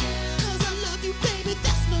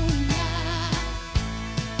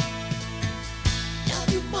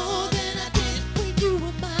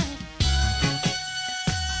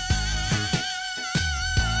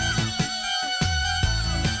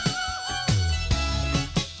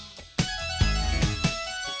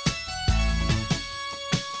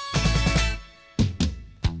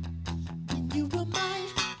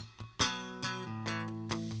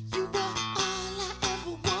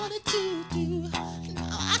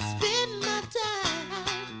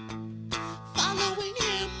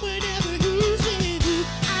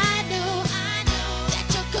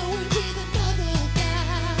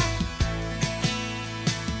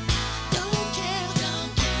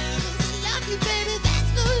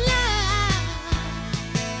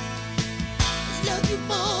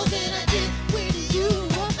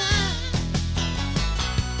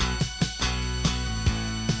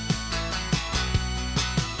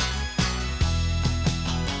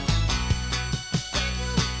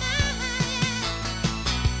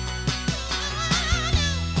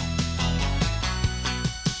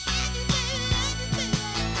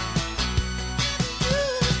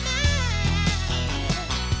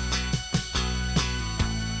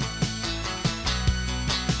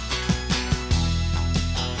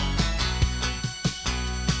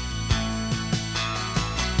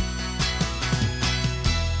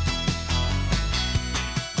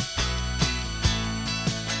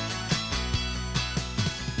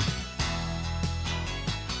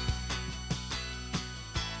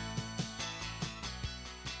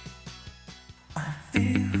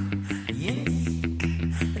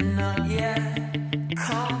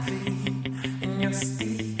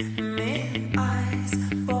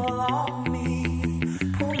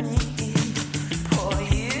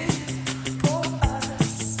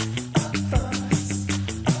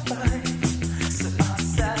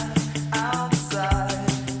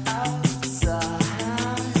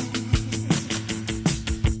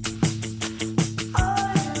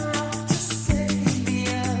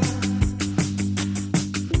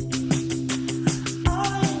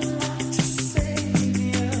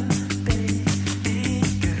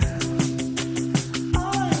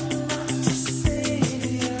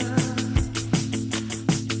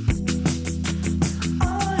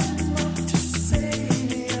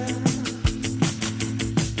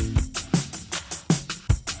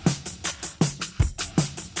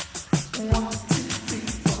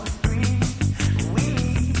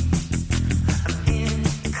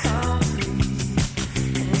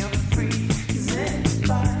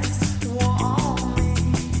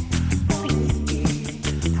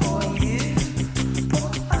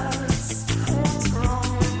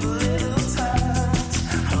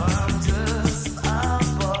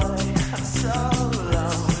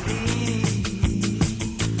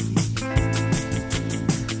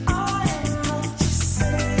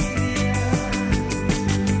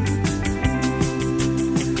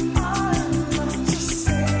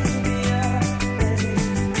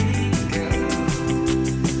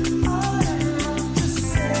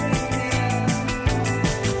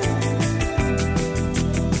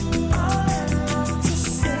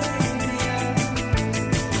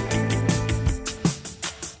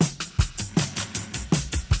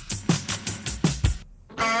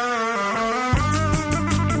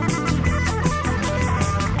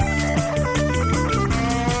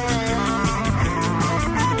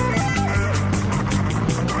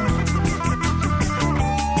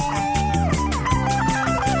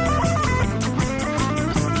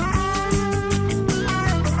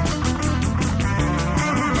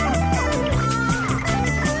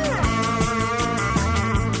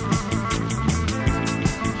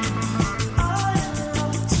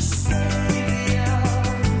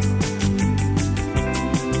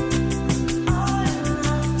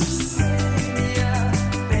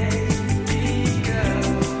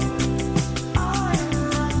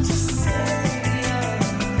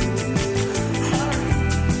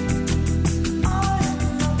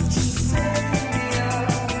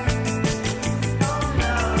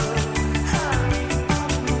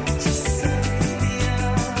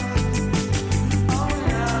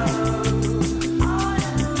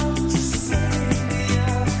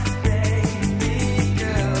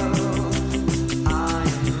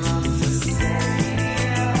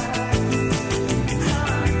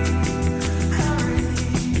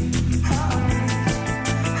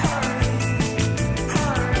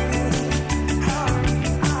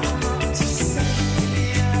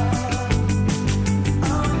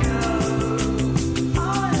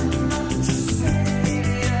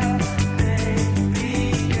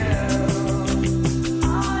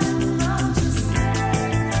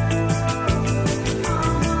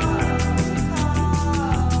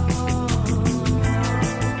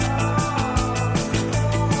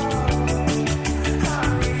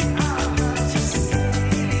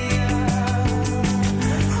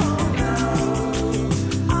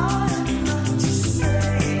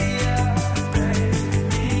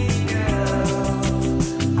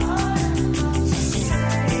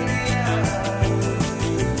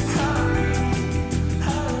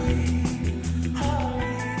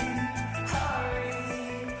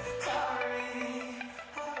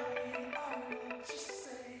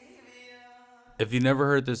 If you never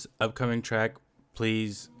heard this upcoming track,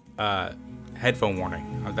 please, headphone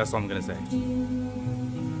warning. That's all I'm gonna say.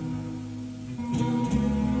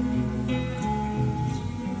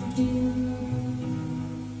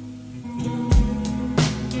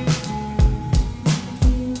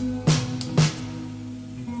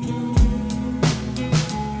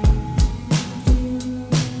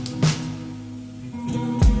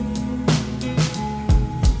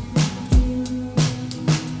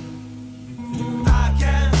 I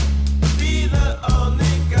can be the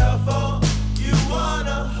only girl for you.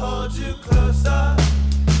 Wanna hold you closer.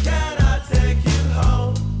 Can I take you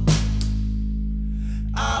home?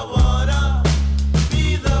 I wanna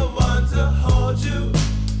be the one to hold you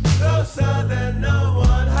closer than no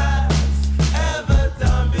one has ever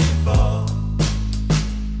done before.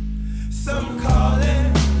 Some call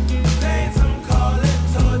it pain, some call it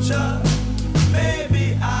torture.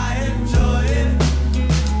 Maybe I enjoy it.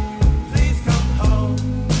 Please come home.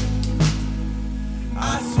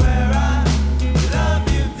 I swear I love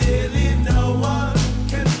you dearly. No one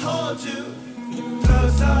can hold you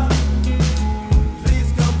closer.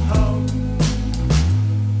 Please come home.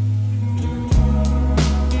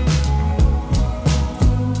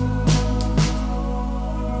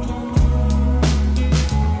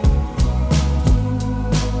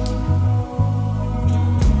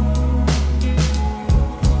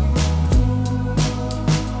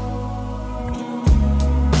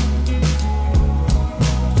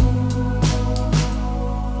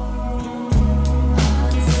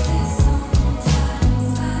 Honestly,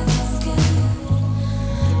 sometimes I get scared,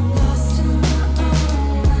 lost in my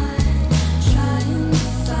own mind, trying to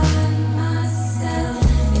find myself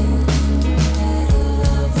in the middle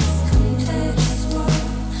of this contagious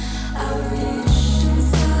world. I reach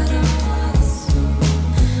inside of my soul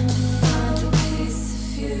to find a piece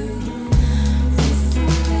of you.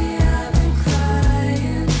 Recently, I've been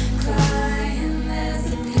crying, crying. There's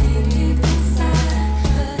a pain deep inside,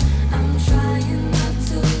 but I'm trying not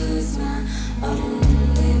to lose my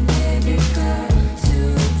only baby girl to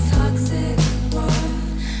a toxic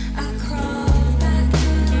world. I crawl back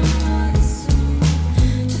in a mother's womb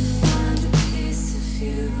to find a piece of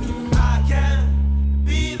you. I can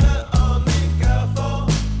be the only girl for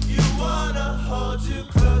you. Wanna hold you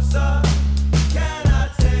closer. Can I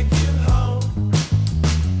take you home?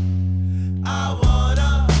 I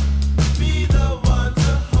wanna be the one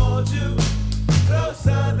to hold you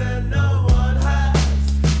closer than no one has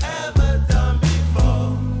ever done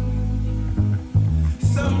before.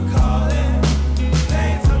 Some call it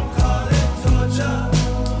pain, some call it torture.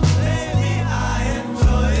 Maybe I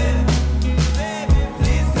enjoy it. Baby,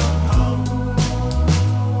 please come home.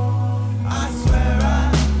 I swear I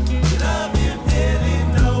love you dearly.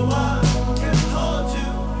 No one can hold you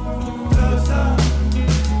closer.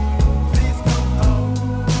 Please come home.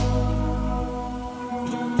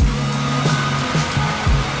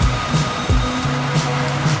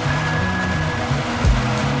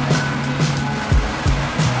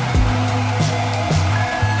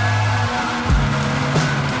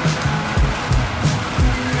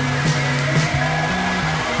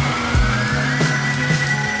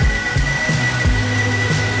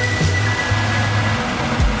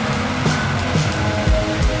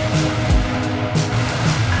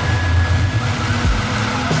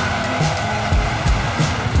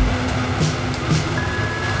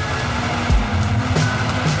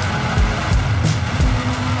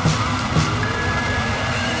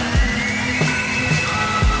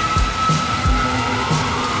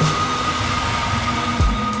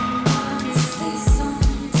 Honestly,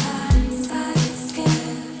 sometimes I get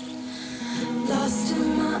scared, lost in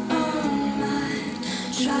my own mind,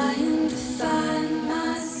 trying to find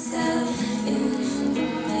myself in the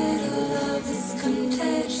middle of this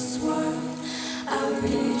contagious world. I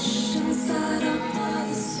reach inside of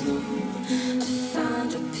mother's womb to find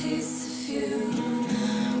a piece of you.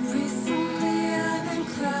 Recently, I've been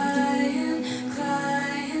crying,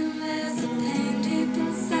 crying. There's a pain deep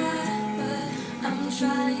inside, but I'm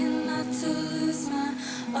trying not to lose my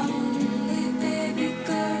only baby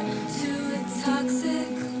girl to a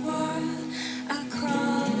toxic world. I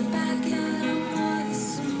crawl back in a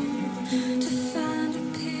mother's womb to find a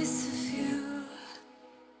piece of you.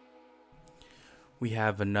 We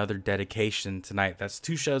have another dedication tonight. That's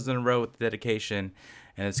 2 shows in a row with dedication,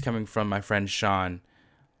 and it's coming from my friend Sean,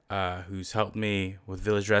 who's helped me with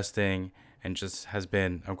Village Resting and just has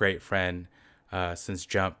been a great friend since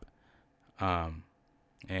Jump.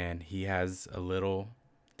 And he has a little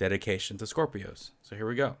dedication to Scorpios. So here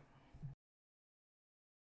we go.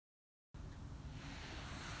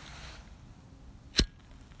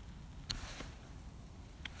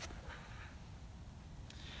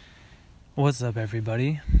 What's up,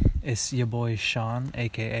 everybody? It's your boy Sean,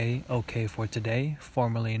 aka OK for Today,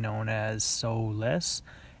 formerly known as So Less,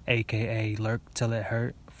 aka Lurk Till It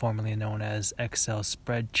Hurt, formerly known as XL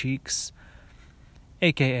Spread Cheeks,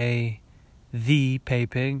 aka The Pay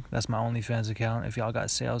Pig. That's my OnlyFans account. If y'all got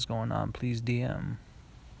sales going on, please DM.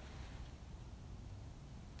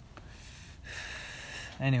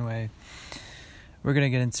 Anyway, we're gonna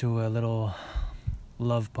get into a little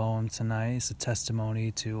love poem tonight. It's a testimony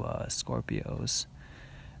to Scorpios.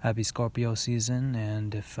 Happy Scorpio season,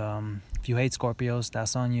 and if you hate Scorpios,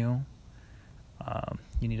 that's on you.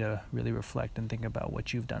 You need to really reflect and think about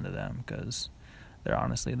what you've done to them, because they're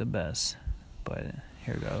honestly the best. But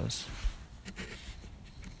here goes.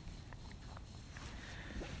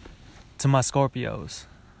 To my Scorpios,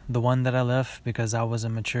 the one that I left because I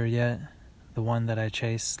wasn't mature yet, the one that I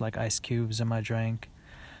chased like ice cubes in my drink,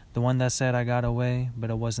 the one that said I got away, but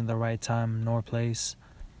it wasn't the right time nor place.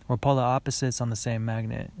 We're polar opposites on the same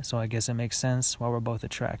magnet, so I guess it makes sense why we're both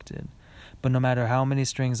attracted. But no matter how many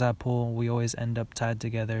strings I pull, we always end up tied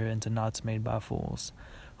together into knots made by fools.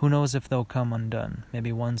 Who knows if they'll come undone?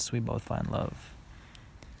 Maybe once we both find love.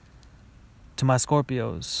 To my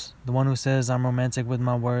Scorpios, the one who says I'm romantic with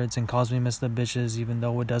my words and calls me Mr. Bitches even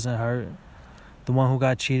though it doesn't hurt. The one who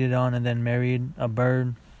got cheated on and then married a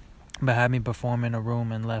bird, but had me perform in a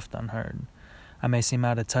room and left unheard. I may seem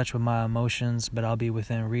out of touch with my emotions, but I'll be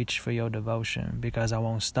within reach for your devotion, because I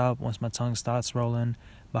won't stop once my tongue starts rolling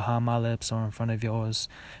behind my lips or in front of yours,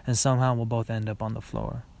 and somehow we'll both end up on the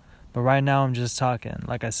floor. But right now I'm just talking.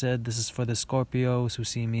 Like I said, this is for the Scorpios who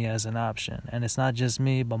see me as an option, and it's not just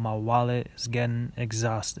me, but my wallet is getting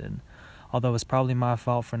exhausted. Although it's probably my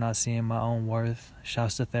fault for not seeing my own worth.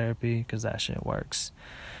 Shouts to therapy, because that shit works.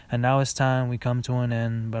 And now it's time we come to an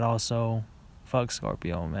end, but also, fuck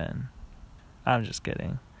Scorpio, man. I'm just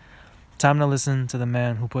kidding. Time to listen to the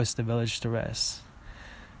man who puts the village to rest.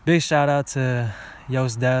 Big shout out to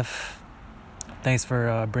Yost Def. Thanks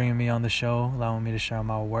for bringing me on the show, allowing me to share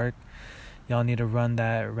my work. Y'all need to run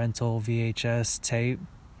that rental VHS tape.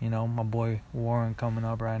 You know, my boy Warren coming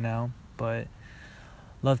up right now. But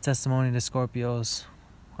love testimony to Scorpios.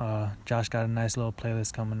 Josh got a nice little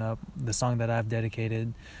playlist coming up. The song that I've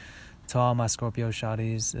dedicated to all my Scorpio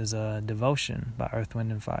shawties is Devotion by Earth,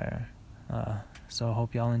 Wind, and Fire. So I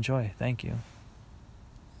hope y'all enjoy. Thank you.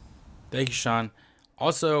 Thank you, Sean.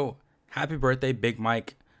 Also, happy birthday, Big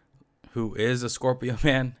Mike, who is a Scorpio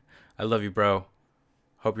man. I love you, bro.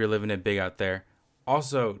 Hope you're living it big out there.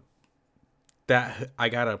 Also, that I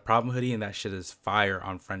got a Problem hoodie, and that shit is fire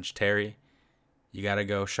on French Terry. You gotta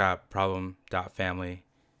go shop problem.family.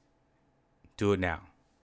 Do it now.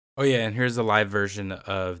 Oh yeah, and here's the live version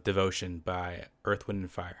of Devotion by Earth, Wind,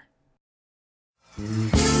 and Fire.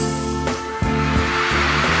 Thank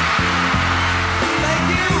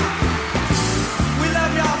you. We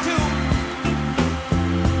love y'all too.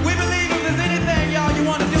 We believe if there's anything y'all you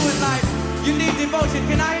want to do in life, you need devotion.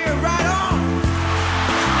 Can I hear it right on?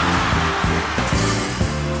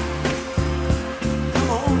 Come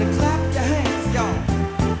on and clap your hands, y'all.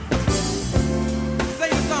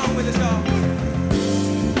 Sing a song with us, y'all.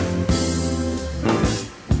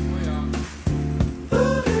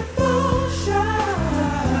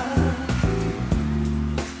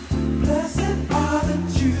 Blessed are the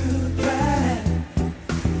children.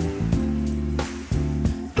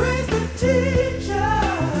 Praise the teachers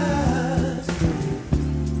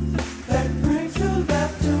that bring true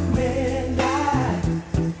love to midnight.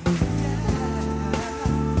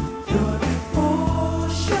 Your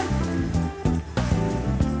devotion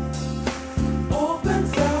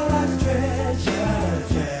opens our life's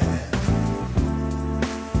treasures,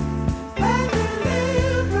 and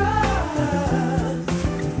delivers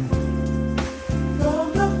from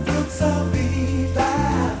the fruits of evil.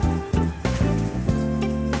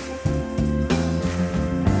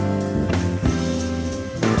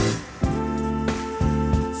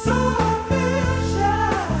 So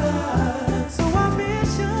our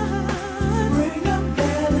mission, bring a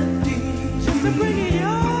melody, just to bring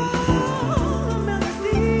your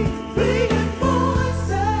melody, bring your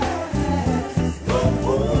voices,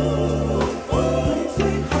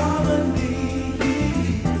 sweet harmony.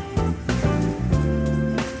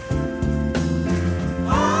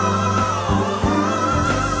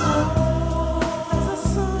 As a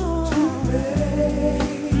song to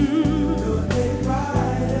make your day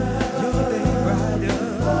brighter, your day brighter.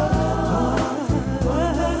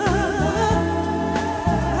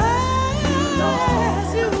 As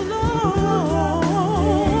you know,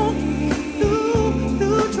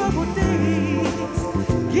 through troubled days,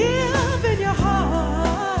 give in your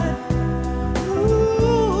heart,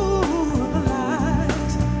 the light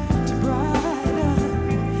to brighten.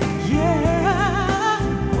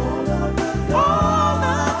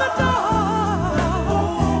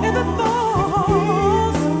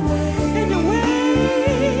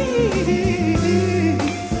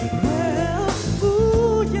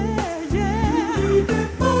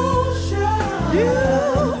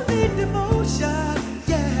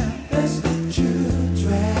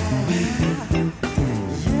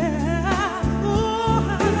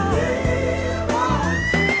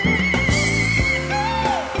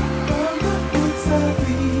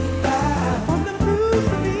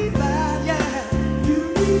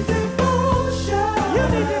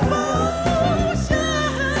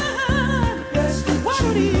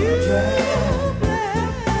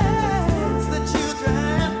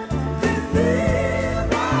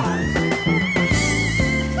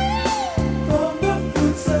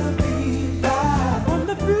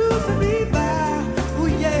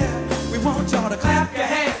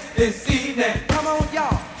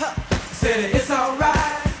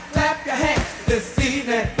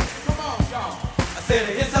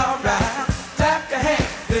 alright. Clap your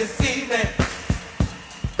hands this evening.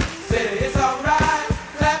 Said it's alright.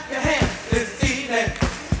 Clap your hands this evening.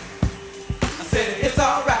 I said it's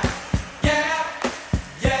alright. Yeah,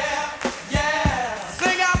 yeah, yeah.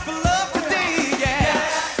 Sing out for love today, yeah.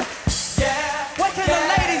 Yeah. What can the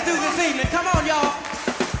ladies do this evening? Come on, y'all.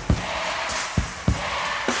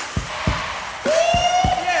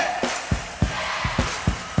 Yeah.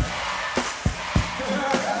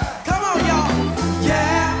 Come on, y'all.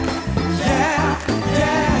 Yeah, yeah,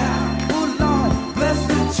 yeah. Oh Lord, bless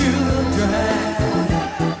the children.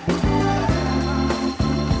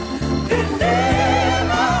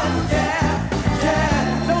 Yeah,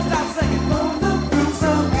 yeah. Don't stop singing. From the fruits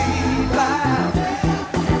of the vine.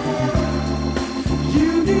 You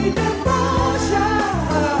need devotion.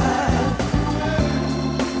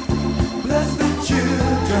 Bless the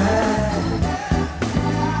children.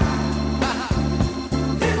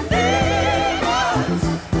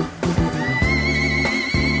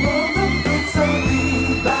 From the fruits of the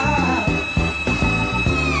vine.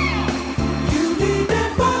 You need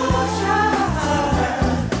devotion.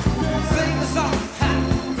 Sing the song. Ha.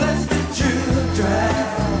 Bless the children.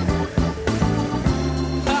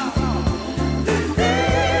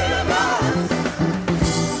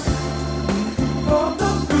 From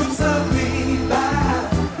the fruits of the vine.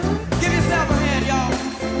 Give yourself a hand, y'all.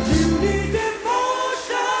 You need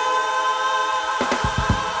devotion.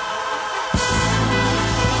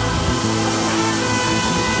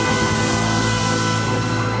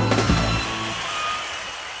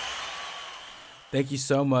 Thank you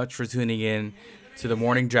so much for tuning in to the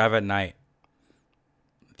Morning Drive at Night,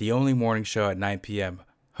 the only morning show at 9 p.m.,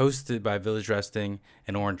 hosted by Village Resting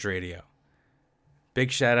and Orange Radio.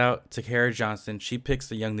 Big shout out to Kara Johnson. She picks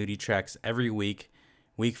the Young Nudie tracks every week,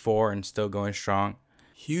 week 4, and still going strong.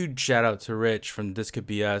 Huge shout out to Rich from This Could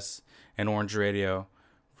Be Us and Orange Radio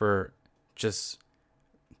for just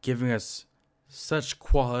giving us such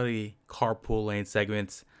quality carpool lane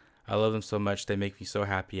segments. I love them so much. They make me so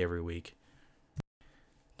happy every week.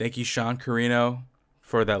 Thank you, Sean Carino,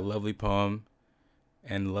 for that lovely poem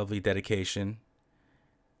and lovely dedication.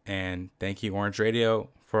 And thank you, Orange Radio,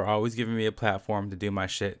 for always giving me a platform to do my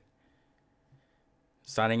shit.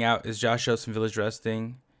 Signing out is Josh Jones from Village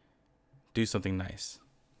Resting. Do something nice.